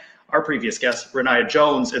 and our previous guest, Renaya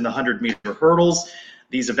Jones, in the 100-meter hurdles.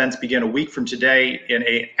 These events begin a week from today in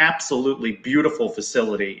an absolutely beautiful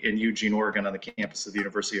facility in Eugene, Oregon, on the campus of the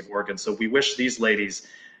University of Oregon. So we wish these ladies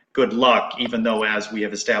good luck, even though, as we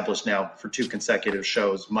have established now for 2 consecutive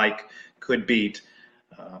shows, Mike could beat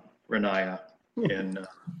Renaya in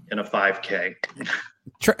a 5K.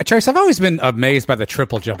 Trace, I've always been amazed by the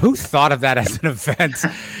triple jump. Who thought of that as an event?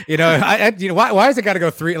 Why has it got to go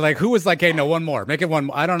 3? Like, who was like, hey, no, one more, make it one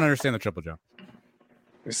more? I don't understand the triple jump.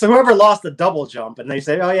 So whoever lost the double jump, and they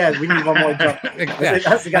say, "Oh yeah, we need one more jump."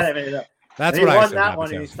 That's the guy that made it up. That's what I won said. That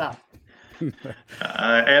one, and he stopped.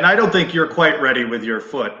 And I don't think you're quite ready with your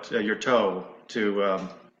foot, your toe, to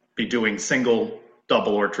be doing single,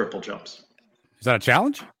 double, or triple jumps. Is that a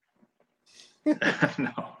challenge?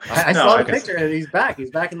 No. I saw the picture, and he's back.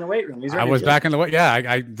 He's back in the weight room. I was back in the weight. Yeah,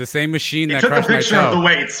 I the same machine that took a crushed my picture toe. of the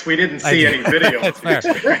weights. We didn't see any video. That's fair.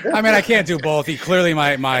 I mean, I can't do both. Clearly,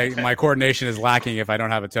 my coordination is lacking if I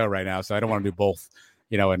don't have a toe right now, so I don't want to do both,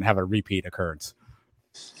 and have a repeat occurrence.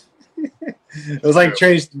 It was like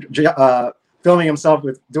Trace filming himself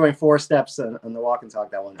with doing 4 steps on the walk and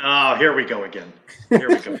talk that one. Oh, here we go again.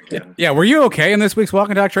 Yeah, were you okay in this week's walk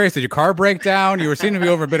and talk, Trace? Did your car break down? You were seeming to be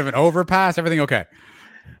over a bit of an overpass. Everything okay?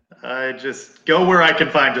 I just go where I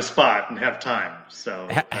can find a spot and have time. So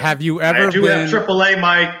have you ever I do been... have AAA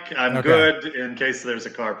mic. I'm good in case there's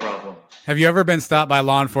a car problem. Have you ever been stopped by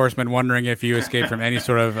law enforcement wondering if you escaped from any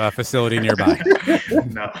sort of facility nearby?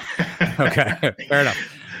 No. Okay, fair enough.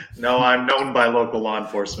 No, I'm known by local law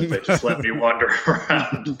enforcement. They just let me wander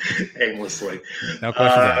around aimlessly. No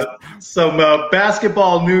question. Some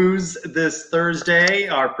basketball news this Thursday.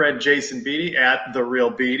 Our friend Jason Beatty at The Real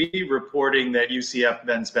Beatty reporting that UCF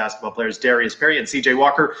men's basketball players Darius Perry and CJ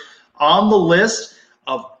Walker on the list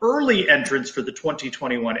of early entrants for the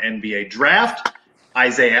 2021 NBA draft.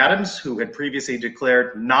 Isaiah Adams, who had previously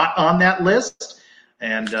declared not on that list.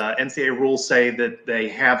 And NCAA rules say that they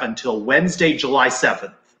have until Wednesday, July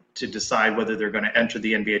 7th. To decide whether they're going to enter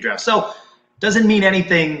the NBA draft. So doesn't mean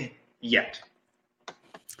anything yet.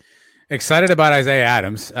 Excited about Isaiah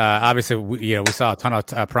Adams. Obviously, we saw a ton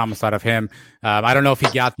of promise out of him. I don't know if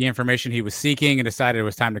he got the information he was seeking and decided it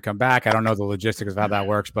was time to come back. I don't know the logistics of how that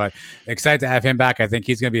works, but excited to have him back. I think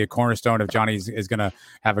he's going to be a cornerstone if Johnny is going to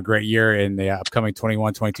have a great year in the upcoming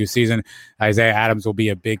 21-22 season. Isaiah Adams will be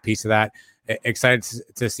a big piece of that. Excited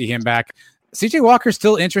to see him back. CJ Walker's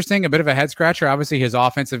still interesting, a bit of a head scratcher. Obviously, his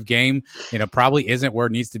offensive game, probably isn't where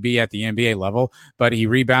it needs to be at the NBA level, but he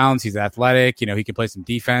rebounds. He's athletic. He can play some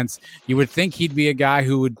defense. You would think he'd be a guy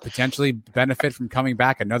who would potentially benefit from coming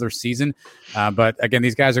back another season. But again,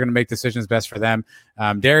 these guys are going to make decisions best for them.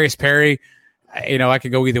 Darius Perry, I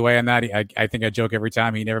could go either way on that. I think I joke every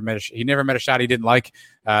time. He never met a shot he didn't like.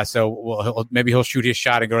 Maybe he'll shoot his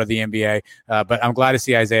shot and go to the NBA. But I'm glad to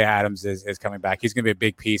see Isaiah Adams is coming back. He's going to be a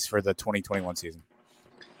big piece for the 2021 season.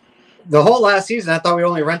 The whole last season, I thought we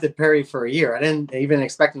only rented Perry for a year. I didn't even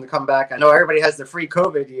expect him to come back. I know everybody has the free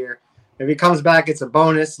COVID year. If he comes back, it's a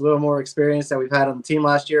bonus, a little more experience that we've had on the team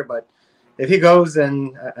last year. But if he goes,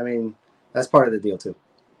 then, that's part of the deal too.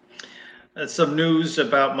 Some news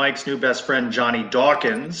about Mike's new best friend, Johnny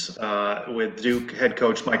Dawkins, with Duke head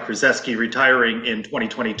coach Mike Krzyzewski retiring in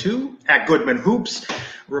 2022. At Goodman Hoops,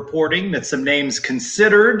 reporting that some names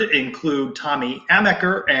considered include Tommy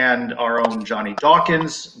Amaker and our own Johnny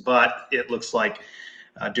Dawkins, but it looks like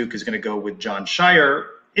Duke is going to go with John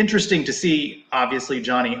Shire. Interesting to see, obviously,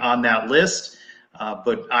 Johnny on that list,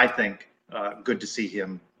 but I think good to see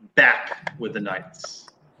him back with the Knights.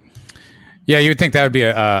 Yeah, you would think that would be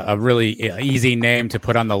a really easy name to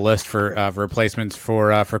put on the list for replacements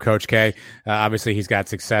for Coach K. Obviously, he's got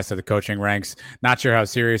success at the coaching ranks. Not sure how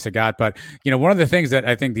serious it got, but one of the things that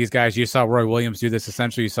I think these guys, you saw Roy Williams do this.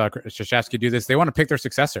 Essentially, you saw Krzyzewski do this. They want to pick their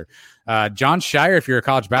successor. John Shire, if you're a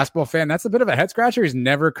college basketball fan, that's a bit of a head scratcher. He's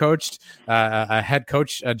never coached a head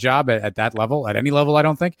coach job at that level, at any level. I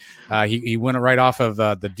don't think he went right off of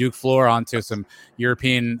the Duke floor onto some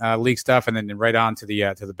European League stuff, and then right on to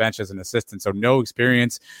the bench as an assistant. So no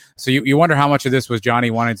experience. So you wonder how much of this was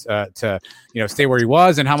Johnny wanted to stay where he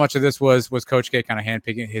was, and how much of this was Coach K kind of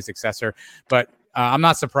handpicking his successor. But I'm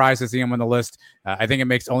not surprised to see him on the list. I think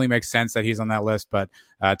it only makes sense that he's on that list. But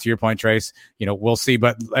to your point, Trace, we'll see.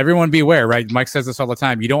 But everyone beware, right? Mike says this all the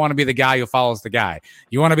time. You don't want to be the guy who follows the guy.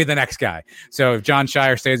 You want to be the next guy. So if John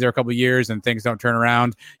Shire stays there a couple of years and things don't turn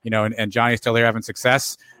around, and Johnny's still there having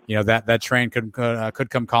success, that train could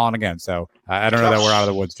come calling again. So I don't know that we're out of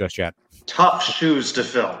the woods just yet. Tough shoes to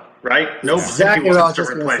fill, right? Nobody exactly wants to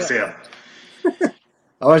replace him.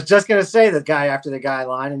 I was just going to say the guy after the guy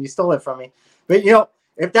line, and you stole it from me. But,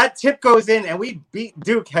 if that tip goes in and we beat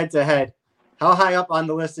Duke head-to-head, how high up on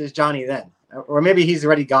the list is Johnny then? Or maybe he's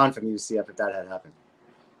already gone from UCF if that had happened.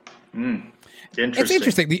 It's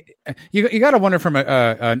interesting. You got to wonder from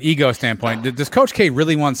an ego standpoint, does Coach K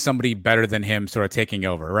really want somebody better than him sort of taking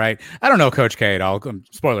over, right? I don't know Coach K at all,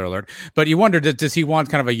 spoiler alert, but you wonder, does he want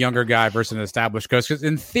kind of a younger guy versus an established coach? Because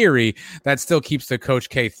in theory, that still keeps the Coach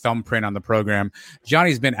K thumbprint on the program.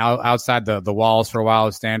 Johnny's been outside the walls for a while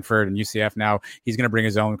at Stanford and UCF now. He's going to bring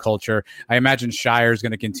his own culture. I imagine Shire's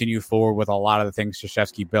going to continue forward with a lot of the things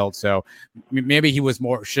Krzyzewski built. So maybe he was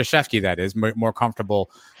Krzyzewski, that is, more comfortable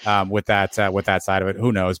with that side of it.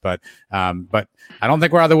 Who knows? But I don't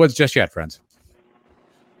think we're out of the woods just yet, friends.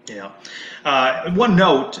 Yeah. One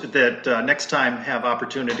note that next time have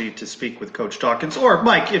opportunity to speak with Coach Dawkins, or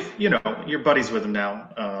Mike, if you're buddies with him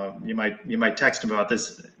now, you might text him about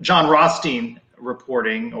this. John Rothstein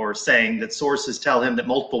reporting or saying that sources tell him that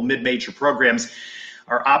multiple mid-major programs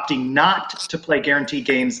are opting not to play guaranteed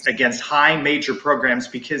games against high major programs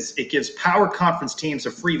because it gives power conference teams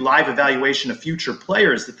a free live evaluation of future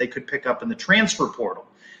players that they could pick up in the transfer portal.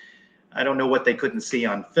 I don't know what they couldn't see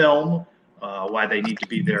on film, why they need to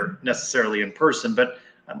be there necessarily in person, but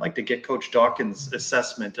I'd like to get Coach Dawkins'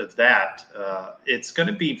 assessment of that. It's going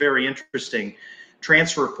to be very interesting.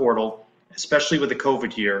 Transfer portal, especially with the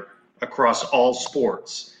COVID year, across all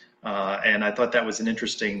sports. And I thought that was an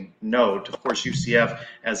interesting note. Of course, UCF,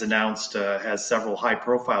 as announced, has several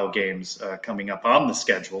high-profile games coming up on the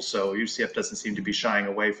schedule. So UCF doesn't seem to be shying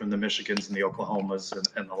away from the Michigans and the Oklahomas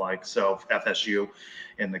and the like. So FSU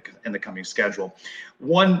in the coming schedule.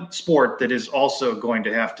 One sport that is also going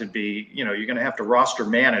to have to be, you're going to have to roster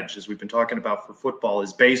manage, as we've been talking about for football,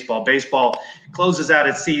 is baseball. Baseball closes out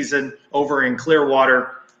its season over in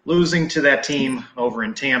Clearwater. Losing to that team over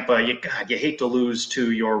in Tampa, you hate to lose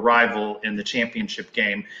to your rival in the championship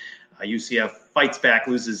game. UCF fights back,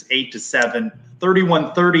 loses 8-7,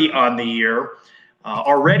 31-30 on the year.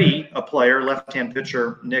 Already a player, left-hand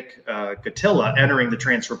pitcher Nick Gatilla, entering the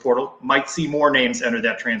transfer portal. Might see more names enter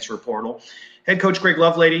that transfer portal. Head coach Greg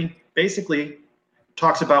Lovelady basically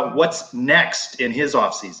talks about what's next in his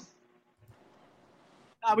offseason.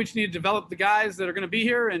 We just need to develop the guys that are going to be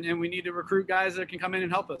here, and we need to recruit guys that can come in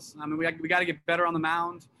and help us. I mean, we got to get better on the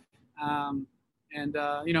mound. But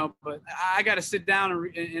I got to sit down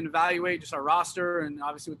and evaluate just our roster, and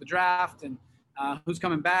obviously with the draft and who's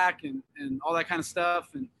coming back and all that kind of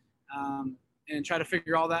stuff, and try to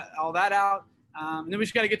figure all that out. And then we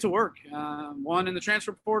just got to get to work. One, in the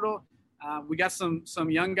transfer portal, we got some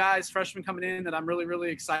young guys, freshmen coming in that I'm really,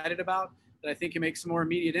 really excited about, that I think can make some more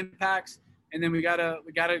immediate impacts. And then we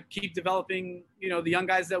gotta keep developing, the young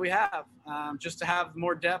guys that we have, just to have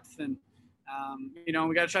more depth. And we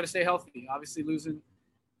got to try to stay healthy. Obviously,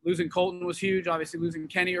 losing Colton was huge. Obviously, losing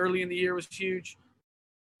Kenny early in the year was huge.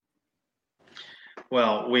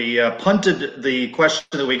 Well, we punted the question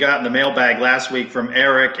that we got in the mailbag last week from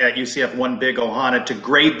Eric at UCF One Big Ohana to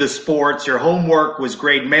grade the sports. Your homework was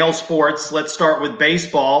grade male sports. Let's start with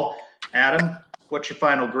baseball. Adam, what's your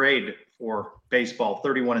final grade for baseball?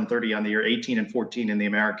 31-30 on the year, 18-14 in the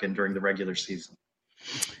American during the regular season.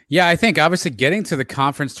 Yeah, I think obviously getting to the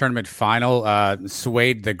conference tournament final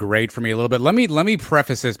swayed the grade for me a little bit. Let me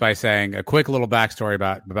preface this by saying a quick little backstory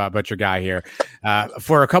about your guy here.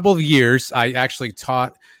 For a couple of years, I actually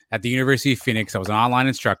taught at the University of Phoenix. I was an online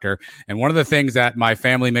instructor, and one of the things that my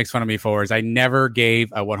family makes fun of me for is I never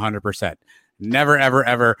gave a 100%. Never, ever,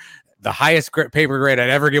 ever. The highest paper grade I'd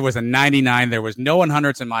ever give was a 99. There was no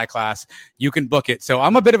 100s in my class. You can book it. So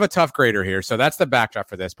I'm a bit of a tough grader here. So that's the backdrop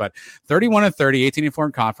for this. But 31-30, 18-4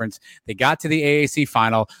 in conference. They got to the AAC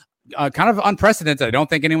final. Kind of unprecedented. I don't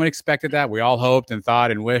think anyone expected that. We all hoped and thought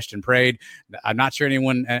and wished and prayed. I'm not sure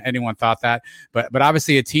anyone thought that, but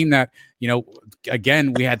obviously a team that,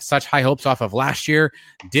 again, we had such high hopes off of last year,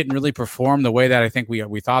 didn't really perform the way that I think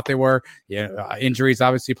we thought they were. Injuries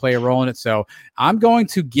obviously play a role in it. So I'm going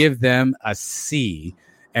to give them a C.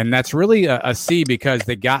 And that's really a C because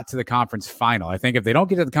they got to the conference final. I think if they don't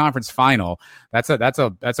get to the conference final, that's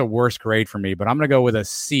a worse grade for me, but I'm going to go with a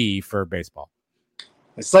C for baseball.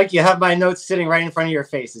 It's like you have my notes sitting right in front of your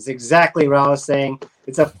face. It's exactly what I was saying.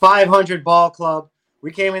 It's a 500 ball club.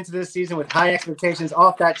 We came into this season with high expectations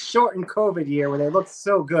off that shortened COVID year where they looked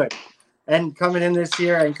so good. And coming in this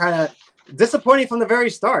year and kind of disappointing from the very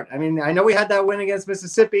start. I mean, I know we had that win against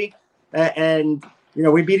Mississippi and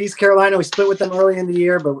we beat East Carolina. We split with them early in the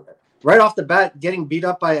year, but right off the bat, getting beat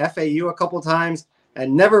up by FAU a couple times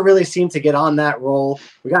and never really seemed to get on that roll.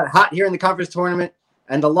 We got hot here in the conference tournament.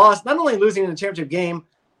 And the loss, not only losing in the championship game,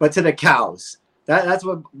 but to the Cows. That's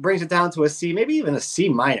what brings it down to a C, maybe even a C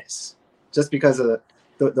minus, just because of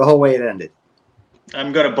the whole way it ended.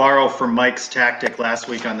 I'm going to borrow from Mike's tactic last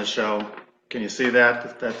week on the show. Can you see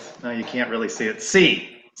that? No, you can't really see it. C.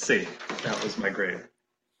 That was my grade.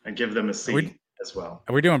 I give them a C as well.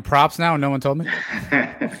 Are we doing props now? No one told me.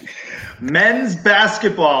 Men's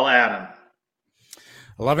basketball, Adam.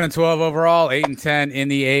 11-12 overall, 8-10 in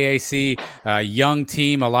the AAC. Young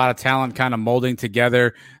team, a lot of talent kind of molding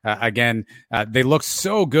together. Again, they looked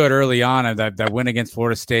so good early on. That win against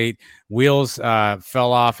Florida State. Wheels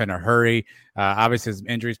fell off in a hurry. Obviously, his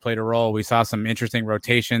injuries played a role. We saw some interesting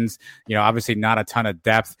rotations. Obviously not a ton of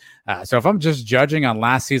depth. So if I'm just judging on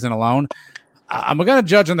last season alone, I'm going to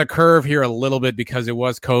judge on the curve here a little bit because it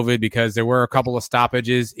was COVID, because there were a couple of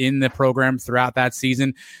stoppages in the program throughout that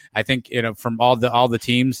season. I think, from all the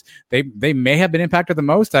teams, they may have been impacted the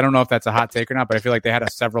most. I don't know if that's a hot take or not, but I feel like they had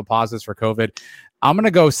several pauses for COVID. I'm going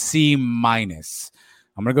to go C minus.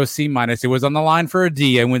 It was on the line for a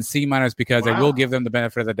D. I went C minus because I will give them the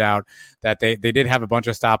benefit of the doubt that they did have a bunch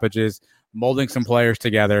of stoppages, molding some players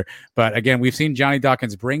together. But again, we've seen Johnny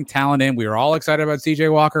Dawkins bring talent in. We were all excited about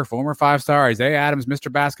CJ Walker, former 5-star, Isaiah Adams,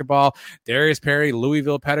 Mr. Basketball, Darius Perry,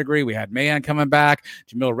 Louisville pedigree. We had Mahan coming back.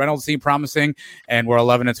 Jamil Reynolds seemed promising, and we're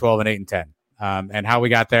 11-12 and 8-10. And how we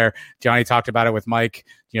got there, Johnny talked about it with Mike,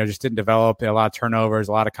 just didn't develop, a lot of turnovers,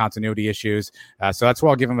 a lot of continuity issues. So that's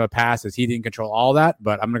why I'll give him a pass, as he didn't control all that,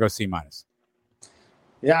 but I'm going to go C minus.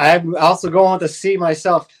 Yeah, I'm also going with a C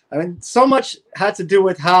myself. I mean, so much had to do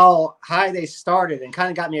with how high they started and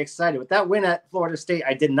kind of got me excited. With that win at Florida State,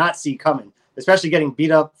 I did not see coming, especially getting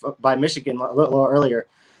beat up by Michigan a little earlier.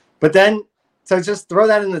 But then, to just throw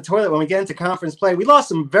that in the toilet when we get into conference play, we lost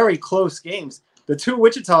some very close games. The two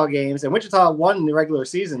Wichita games, and Wichita won in the regular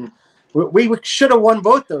season. We should have won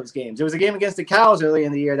both those games. There was a game against the Cows early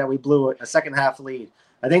in the year that we blew a second half lead.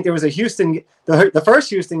 I think there was a the first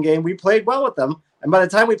Houston game, we played well with them. And by the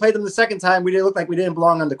time we played them the second time, we didn't look like we didn't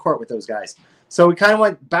belong on the court with those guys. So we kind of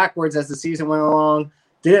went backwards as the season went along.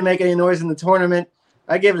 Didn't make any noise in the tournament.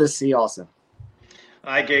 I gave it a C also.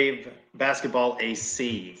 I gave basketball a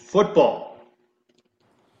C. Football.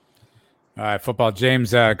 All right, football.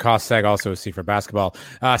 James Kostek, also a C for basketball.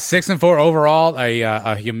 6-4 overall,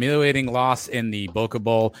 a humiliating loss in the Boca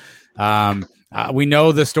Bowl. We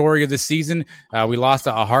know the story of the season. We lost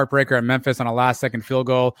a heartbreaker at Memphis on a last-second field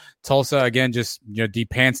goal. Tulsa, again, just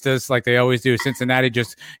de-pantsed us like they always do. Cincinnati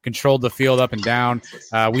just controlled the field up and down.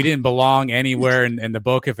 We didn't belong anywhere in the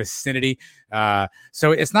Boca vicinity.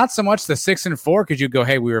 So it's not so much the 6-4 because you go,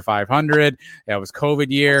 hey, we were 500. It was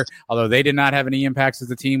COVID year, although they did not have any impacts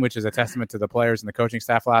as a team, which is a testament to the players and the coaching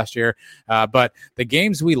staff last year. But the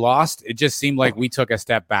games we lost, it just seemed like we took a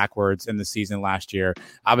step backwards in the season last year.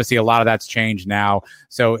 Obviously, a lot of that's changed now,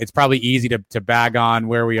 so it's probably easy to bag on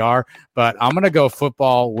where we are. But I'm going to go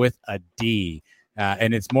football with a D.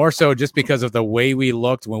 And it's more so just because of the way we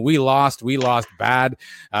looked. When we lost bad.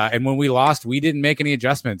 And when we lost, we didn't make any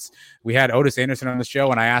adjustments. We had Otis Anderson on the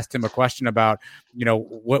show, and I asked him a question about,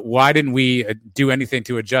 why didn't we do anything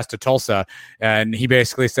to adjust to Tulsa? And he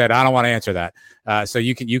basically said, I don't want to answer that. So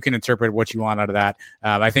you can interpret what you want out of that.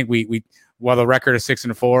 I think we while the record is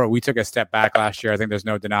 6-4, we took a step back last year. I think there's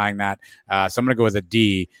no denying that. So I'm going to go with a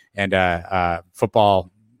D, and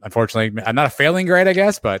football, unfortunately, not a failing grade, I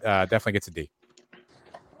guess, but definitely gets a D.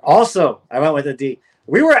 Also, I went with a D.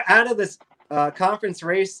 We were out of this conference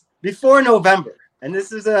race before November, and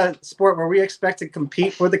this is a sport where we expect to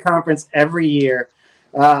compete for the conference every year.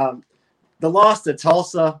 The loss to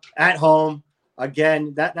Tulsa at home,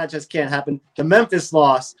 again. That just can't happen. The Memphis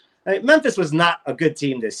loss. Memphis was not a good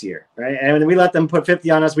team this year, right? And we let them put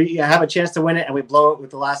 50 on us. We have a chance to win it, and we blow it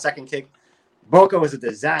with the last second kick. Boca was a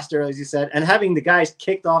disaster, as you said, and having the guys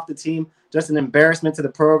kicked off the team, just an embarrassment to the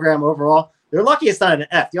program overall. They're lucky it's not an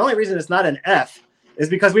F. The only reason it's not an F is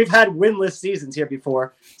because we've had winless seasons here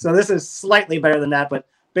before. So this is slightly better than that, but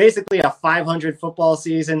basically a 500 football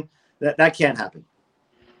season, that can't happen.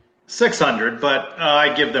 600, but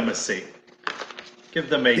I give them a C. Give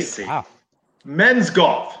them a C. Wow. Men's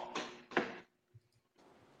golf.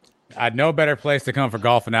 I had no better place to come for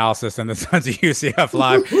golf analysis than the Sons of UCF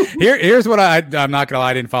Live. Here's what I'm not gonna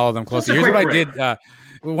lie, I didn't follow them closely. Here's what I did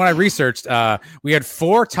when I researched. We had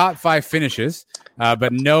 4 top 5 finishes,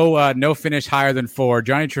 but no finish higher than 4.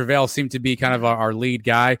 Johnny Travail seemed to be kind of our lead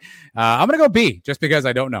guy. I'm gonna go B just because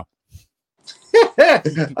I don't know.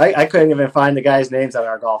 I couldn't even find the guys' names on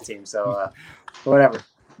our golf team, so whatever.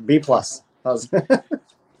 B plus.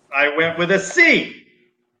 I went with a C.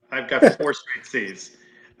 I've got 4 straight C's.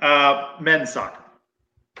 Men's soccer.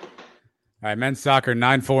 All right, men's soccer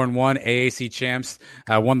 9-4-1 AAC champs.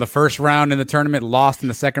 Won the first round in the tournament, lost in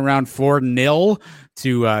the second round 4-0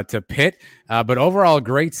 to Pitt. But overall, a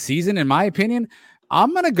great season in my opinion.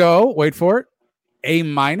 I'm gonna go. Wait for it. A-.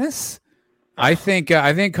 I think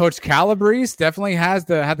Coach Calabrese definitely had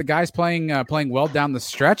the guys playing well down the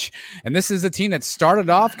stretch, and this is a team that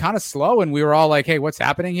started off kind of slow, and we were all like, "Hey, what's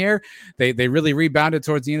happening here?" They really rebounded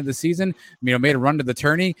towards the end of the season. Made a run to the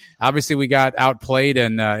tourney. Obviously, we got outplayed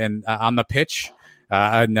and on the pitch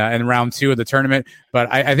in round 2 of the tournament,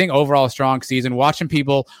 but I think overall a strong season. Watching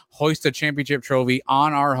people hoist a championship trophy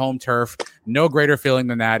on our home turf, no greater feeling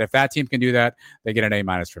than that. If that team can do that, they get an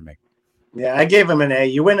A- from me. Yeah, I gave them an A.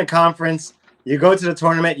 You win a conference. You go to the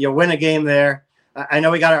tournament, you win a game there. I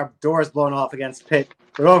know we got our doors blown off against Pitt,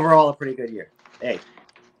 but overall a pretty good year.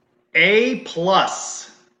 A+.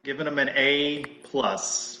 Giving them an A+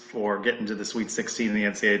 for getting to the Sweet 16 in the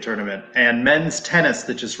NCAA tournament. And men's tennis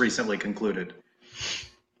that just recently concluded.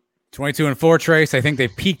 22-4, Trace. I think they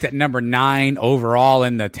peaked at number 9 overall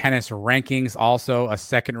in the tennis rankings. Also, a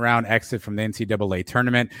second-round exit from the NCAA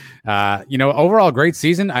tournament. Overall, great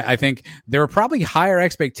season. I think there were probably higher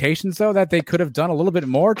expectations, though, that they could have done a little bit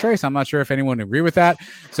more, Trace. I'm not sure if anyone would agree with that.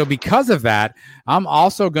 So because of that, I'm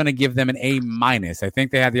also going to give them an A-. I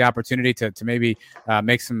think they had the opportunity to maybe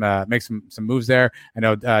make some moves there. I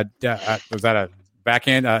know, was that a back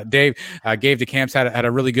end? Dave Gabe DeCamps had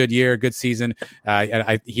a really good year, good season.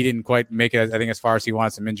 He didn't quite make it, I think, as far as he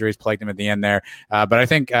wanted. Some injuries plagued him at the end there. But I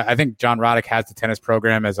think John Roddick has the tennis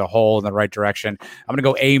program as a whole in the right direction. I'm going to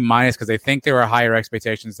go A- because I think there were higher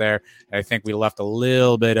expectations there. And I think we left a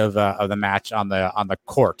little bit of the match on the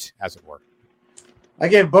court, as it were. I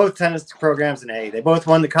gave both tennis programs an A. They both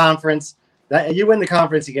won the conference. You win the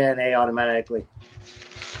conference, you get an A automatically.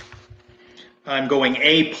 I'm going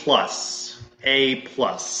A+. A+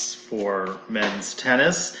 for men's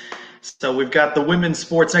tennis. So we've got the women's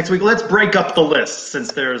sports next week. Let's break up the list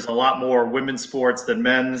since there's a lot more women's sports than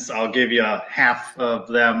men's. I'll give you half of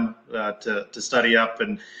them to study up.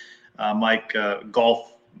 And Mike,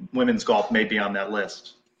 women's golf may be on that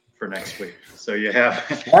list for next week. So you have.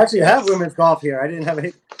 I actually have women's golf here. I didn't have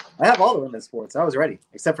any. I have all the women's sports. I was ready,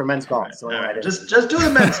 except for men's golf. So right. Just do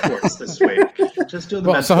the men's sports this week. Just do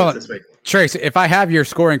the men's sports this week. Trace, if I have your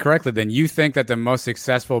scoring correctly, then you think that the most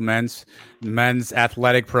successful men's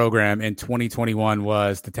athletic program in 2021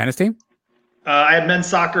 was the tennis team? I had men's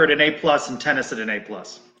soccer at an A+ and tennis at an A+.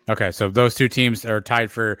 Okay, so those two teams are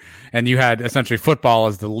tied for, and you had essentially football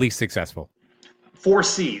as the least successful. 4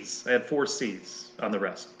 C's. I had 4 C's on the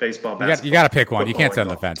rest. Baseball, basketball. You got to pick one. You can't sit on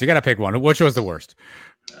the fence. You got to pick one. Which was the worst?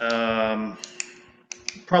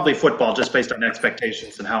 Probably football, just based on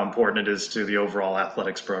expectations and how important it is to the overall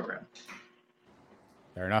athletics program.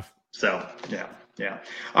 Fair enough. So, yeah.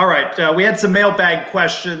 All right. We had some mailbag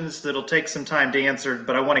questions that'll take some time to answer,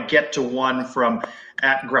 but I want to get to one from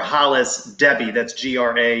 @Grajales Debbie. That's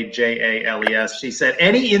Grajales. She said,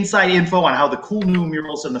 any inside info on how the cool new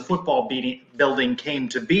murals in the football building came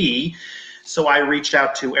to be? So I reached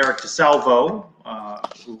out to Eric DeSalvo,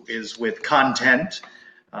 who is with Content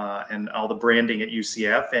and all the branding at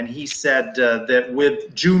UCF, and he said that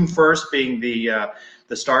with June 1st being the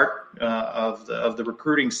start of the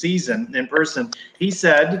recruiting season in person, he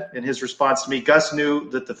said in his response to me, Gus knew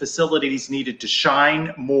that the facilities needed to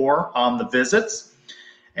shine more on the visits,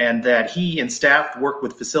 and that he and staff worked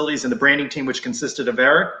with facilities and the branding team, which consisted of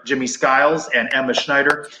Eric, Jimmy Skiles, and Emma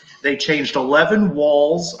Schneider. They changed 11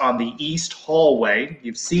 walls on the east hallway.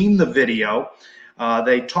 You've seen the video.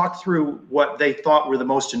 They talked through what they thought were the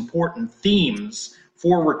most important themes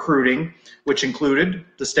for recruiting, which included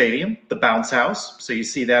the stadium, the bounce house. So you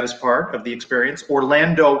see that as part of the experience.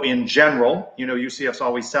 Orlando in general, UCF's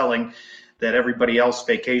always selling that everybody else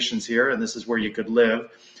vacations here, and this is where you could live.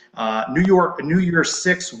 New Year's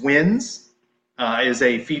 6 wins is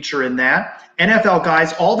a feature in that. NFL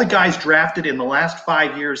guys, all the guys drafted in the last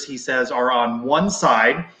 5 years, he says, are on one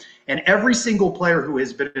side. And every single player who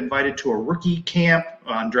has been invited to a rookie camp,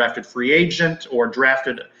 undrafted free agent, or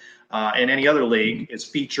drafted in any other league is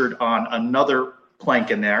featured on another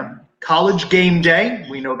plank in there. College game day,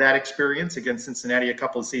 we know that experience against Cincinnati a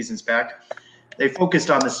couple of seasons back. They focused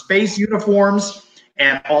on the space uniforms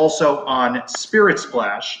and also on Spirit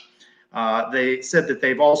Splash. They said that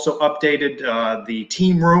they've also updated the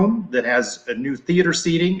team room that has a new theater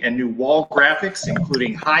seating and new wall graphics,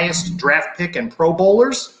 including highest draft pick and Pro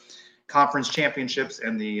Bowlers, conference championships,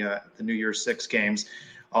 and the New Year's 6 games.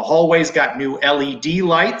 Hallway's got new LED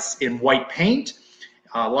lights in white paint.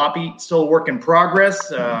 Lobby still a work in progress,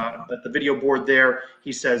 but the video board there,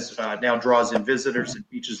 he says, now draws in visitors and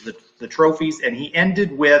features the trophies. And he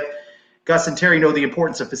ended with, Gus and Terry know the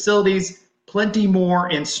importance of facilities, plenty more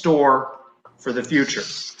in store for the future.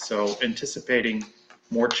 So anticipating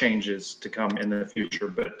more changes to come in the future,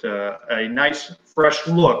 but a nice fresh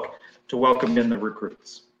look to welcome in the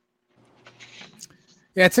recruits.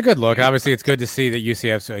 Yeah, it's a good look. Obviously, it's good to see that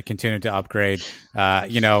UCF's continuing to upgrade. I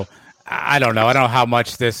don't know. I don't know how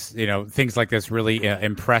much this, things like this really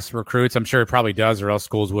impress recruits. I'm sure it probably does, or else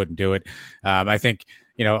schools wouldn't do it. I think,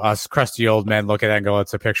 us crusty old men look at that and go,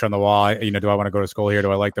 it's a picture on the wall. Do I want to go to school here?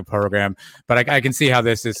 Do I like the program? But I can see how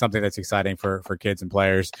this is something that's exciting for kids and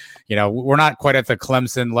players. We're not quite at the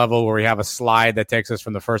Clemson level where we have a slide that takes us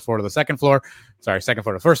from the first floor to the second floor. Sorry, second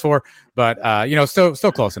floor to the first floor. But,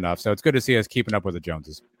 still close enough. So it's good to see us keeping up with the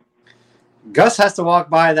Joneses. Gus has to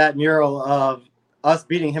walk by that mural of us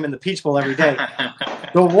beating him in the Peach Bowl every day.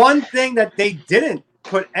 The one thing that they didn't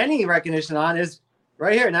put any recognition on is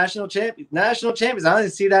right here, national champions. I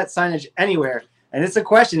don't see that signage anywhere. And it's a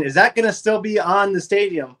question, is that going to still be on the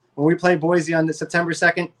stadium when we play Boise on September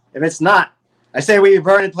 2nd? If it's not, I say we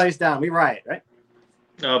burn the place down. We riot, right?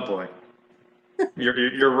 Oh, boy.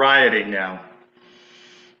 You're rioting now.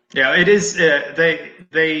 Yeah, it is.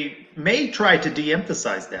 They may try to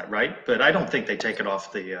de-emphasize that, right? But I don't think they take it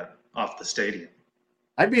off the stadium.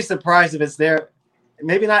 I'd be surprised if it's there.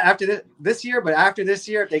 Maybe not after this year, but after this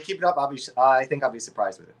year, if they keep it up, I think I'll be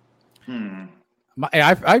surprised with it.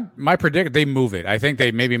 My predict they move it. I think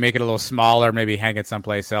they maybe make it a little smaller, maybe hang it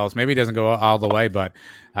someplace else. Maybe it doesn't go all the way, but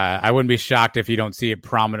I wouldn't be shocked if you don't see it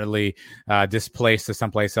prominently displaced to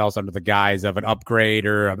someplace else under the guise of an upgrade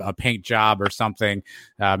or a paint job or something,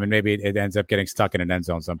 and maybe it ends up getting stuck in an end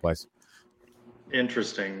zone someplace.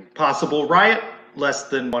 Interesting. Possible riot less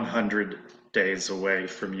than 100 days away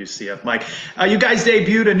from UCF. Mike, you guys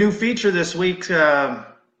debuted a new feature this week,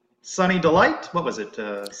 Sunny Delight. What was it?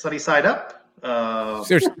 Sunny Side Up? I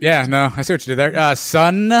see what you did there.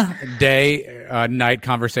 Sun, day, night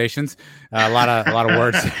conversations. A lot of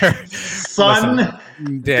words there. Sun,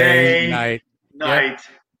 day, night. Yep.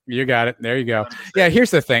 You got it. There you go. Yeah,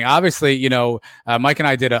 here's the thing. Obviously, Mike and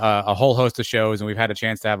I did a whole host of shows, and we've had a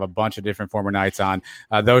chance to have a bunch of different former Knights on.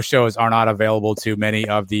 Those shows are not available to many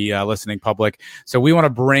of the listening public. So we want to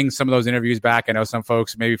bring some of those interviews back. I know some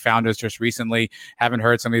folks maybe found us just recently, haven't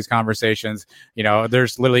heard some of these conversations.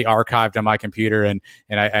 There's literally archived on my computer, and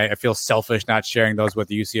I feel selfish not sharing those with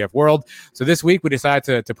the UCF world. So this week we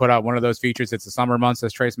decided to put out one of those features. It's the summer months,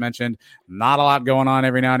 as Trace mentioned. Not a lot going on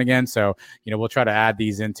every now and again. So, we'll try to add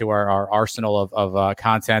these into our arsenal of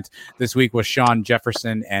content. This week was Sean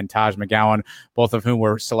Jefferson and Taj McGowan, both of whom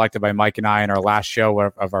were selected by Mike and I in our last show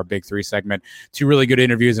of our Big Three segment. Two really good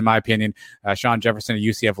interviews, in my opinion. Sean Jefferson, a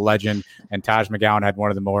UCF legend, and Taj McGowan had one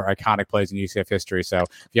of the more iconic plays in UCF history. So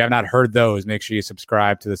if you have not heard those, make sure you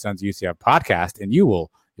subscribe to the Sons of UCF podcast, and you'll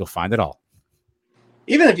find it all.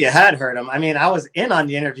 Even if you had heard them, I was in on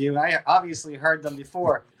the interview. I obviously heard them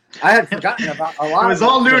before. I had forgotten about a lot. It was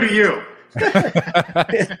all new to you.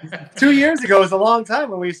 2 years ago was a long time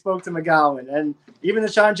when we spoke to McGowan, and even the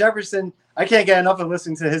Sean Jefferson, I can't get enough of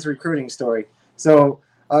listening to his recruiting story. So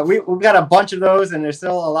we've got a bunch of those, and there's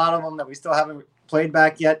still a lot of them that we still haven't played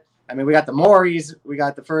back yet. We got the Morris, we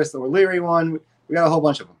got the first O'Leary one, we got a whole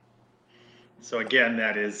bunch of them. So again,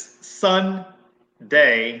 that is Sun,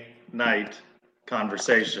 Day, Night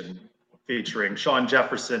Conversation featuring Sean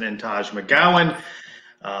Jefferson and Taj McGowan.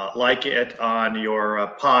 Like it on your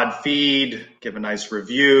pod feed, give a nice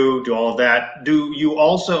review, do all of that. Can you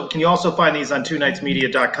also find these on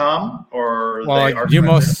twonightsmedia.com? Or well, you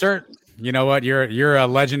You know what? You're a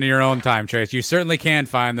legend in your own time, Trace. You certainly can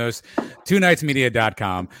find those.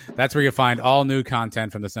 TwoNightsMedia.com. That's where you'll find all new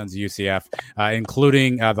content from the Sons of UCF,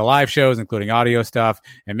 including the live shows, including audio stuff,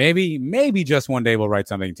 and maybe just one day we'll write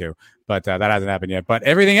something too. But that hasn't happened yet. But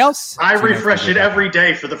everything else, I refresh it every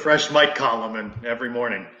day for the Fresh Mike column, and every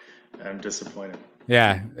morning I'm disappointed.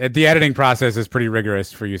 Yeah, the editing process is pretty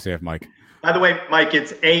rigorous for UCF, Mike. By the way, Mike,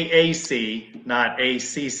 it's AAC, not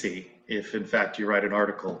ACC. If in fact you write an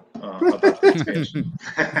article about the expansion.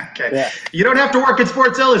 Okay. Yeah. You don't have to work at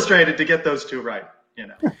Sports Illustrated to get those two right. You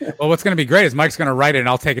know. Well, what's going to be great is Mike's going to write it and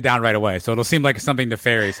I'll take it down right away. So it'll seem like something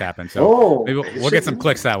nefarious happened. So maybe we'll get some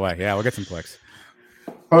clicks that way. Yeah, we'll get some clicks.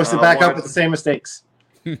 Post it back up with the same mistakes.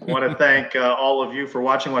 I want to thank all of you for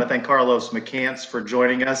watching. I want to thank Carlos McCants for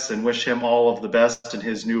joining us and wish him all of the best in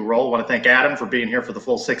his new role. I want to thank Adam for being here for the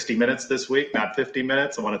full 60 minutes this week, not 50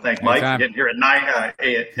 minutes. I want to thank Mike for getting here at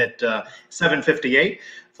 7:58,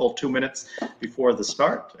 full 2 minutes before the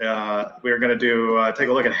start. We're going to take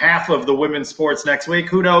a look at half of the women's sports next week.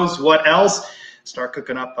 Who knows what else? Start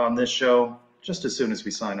cooking up on this show just as soon as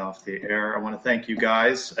we sign off the air. I want to thank you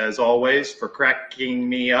guys, as always, for cracking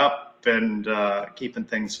me up and keeping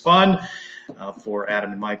things fun. For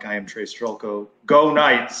Adam and Mike, I am Trace Strelko. Go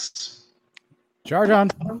Knights! Charge on.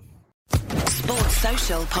 Sports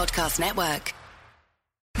Social Podcast Network.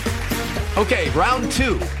 Okay, round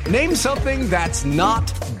 2. Name something that's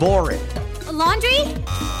not boring. A laundry?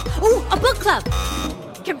 Ooh, a book club.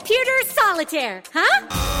 Computer solitaire, huh?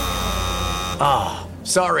 Ah,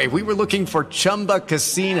 sorry, we were looking for Chumba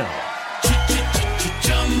Casino.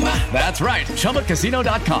 That's right.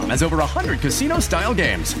 ChumbaCasino.com has over 100 casino-style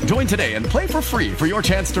games. Join today and play for free for your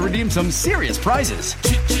chance to redeem some serious prizes.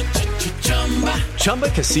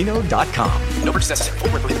 ChumbaCasino.com. No purchase necessary.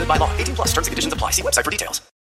 Void where prohibited by law. 18+ terms and conditions apply. See website for details.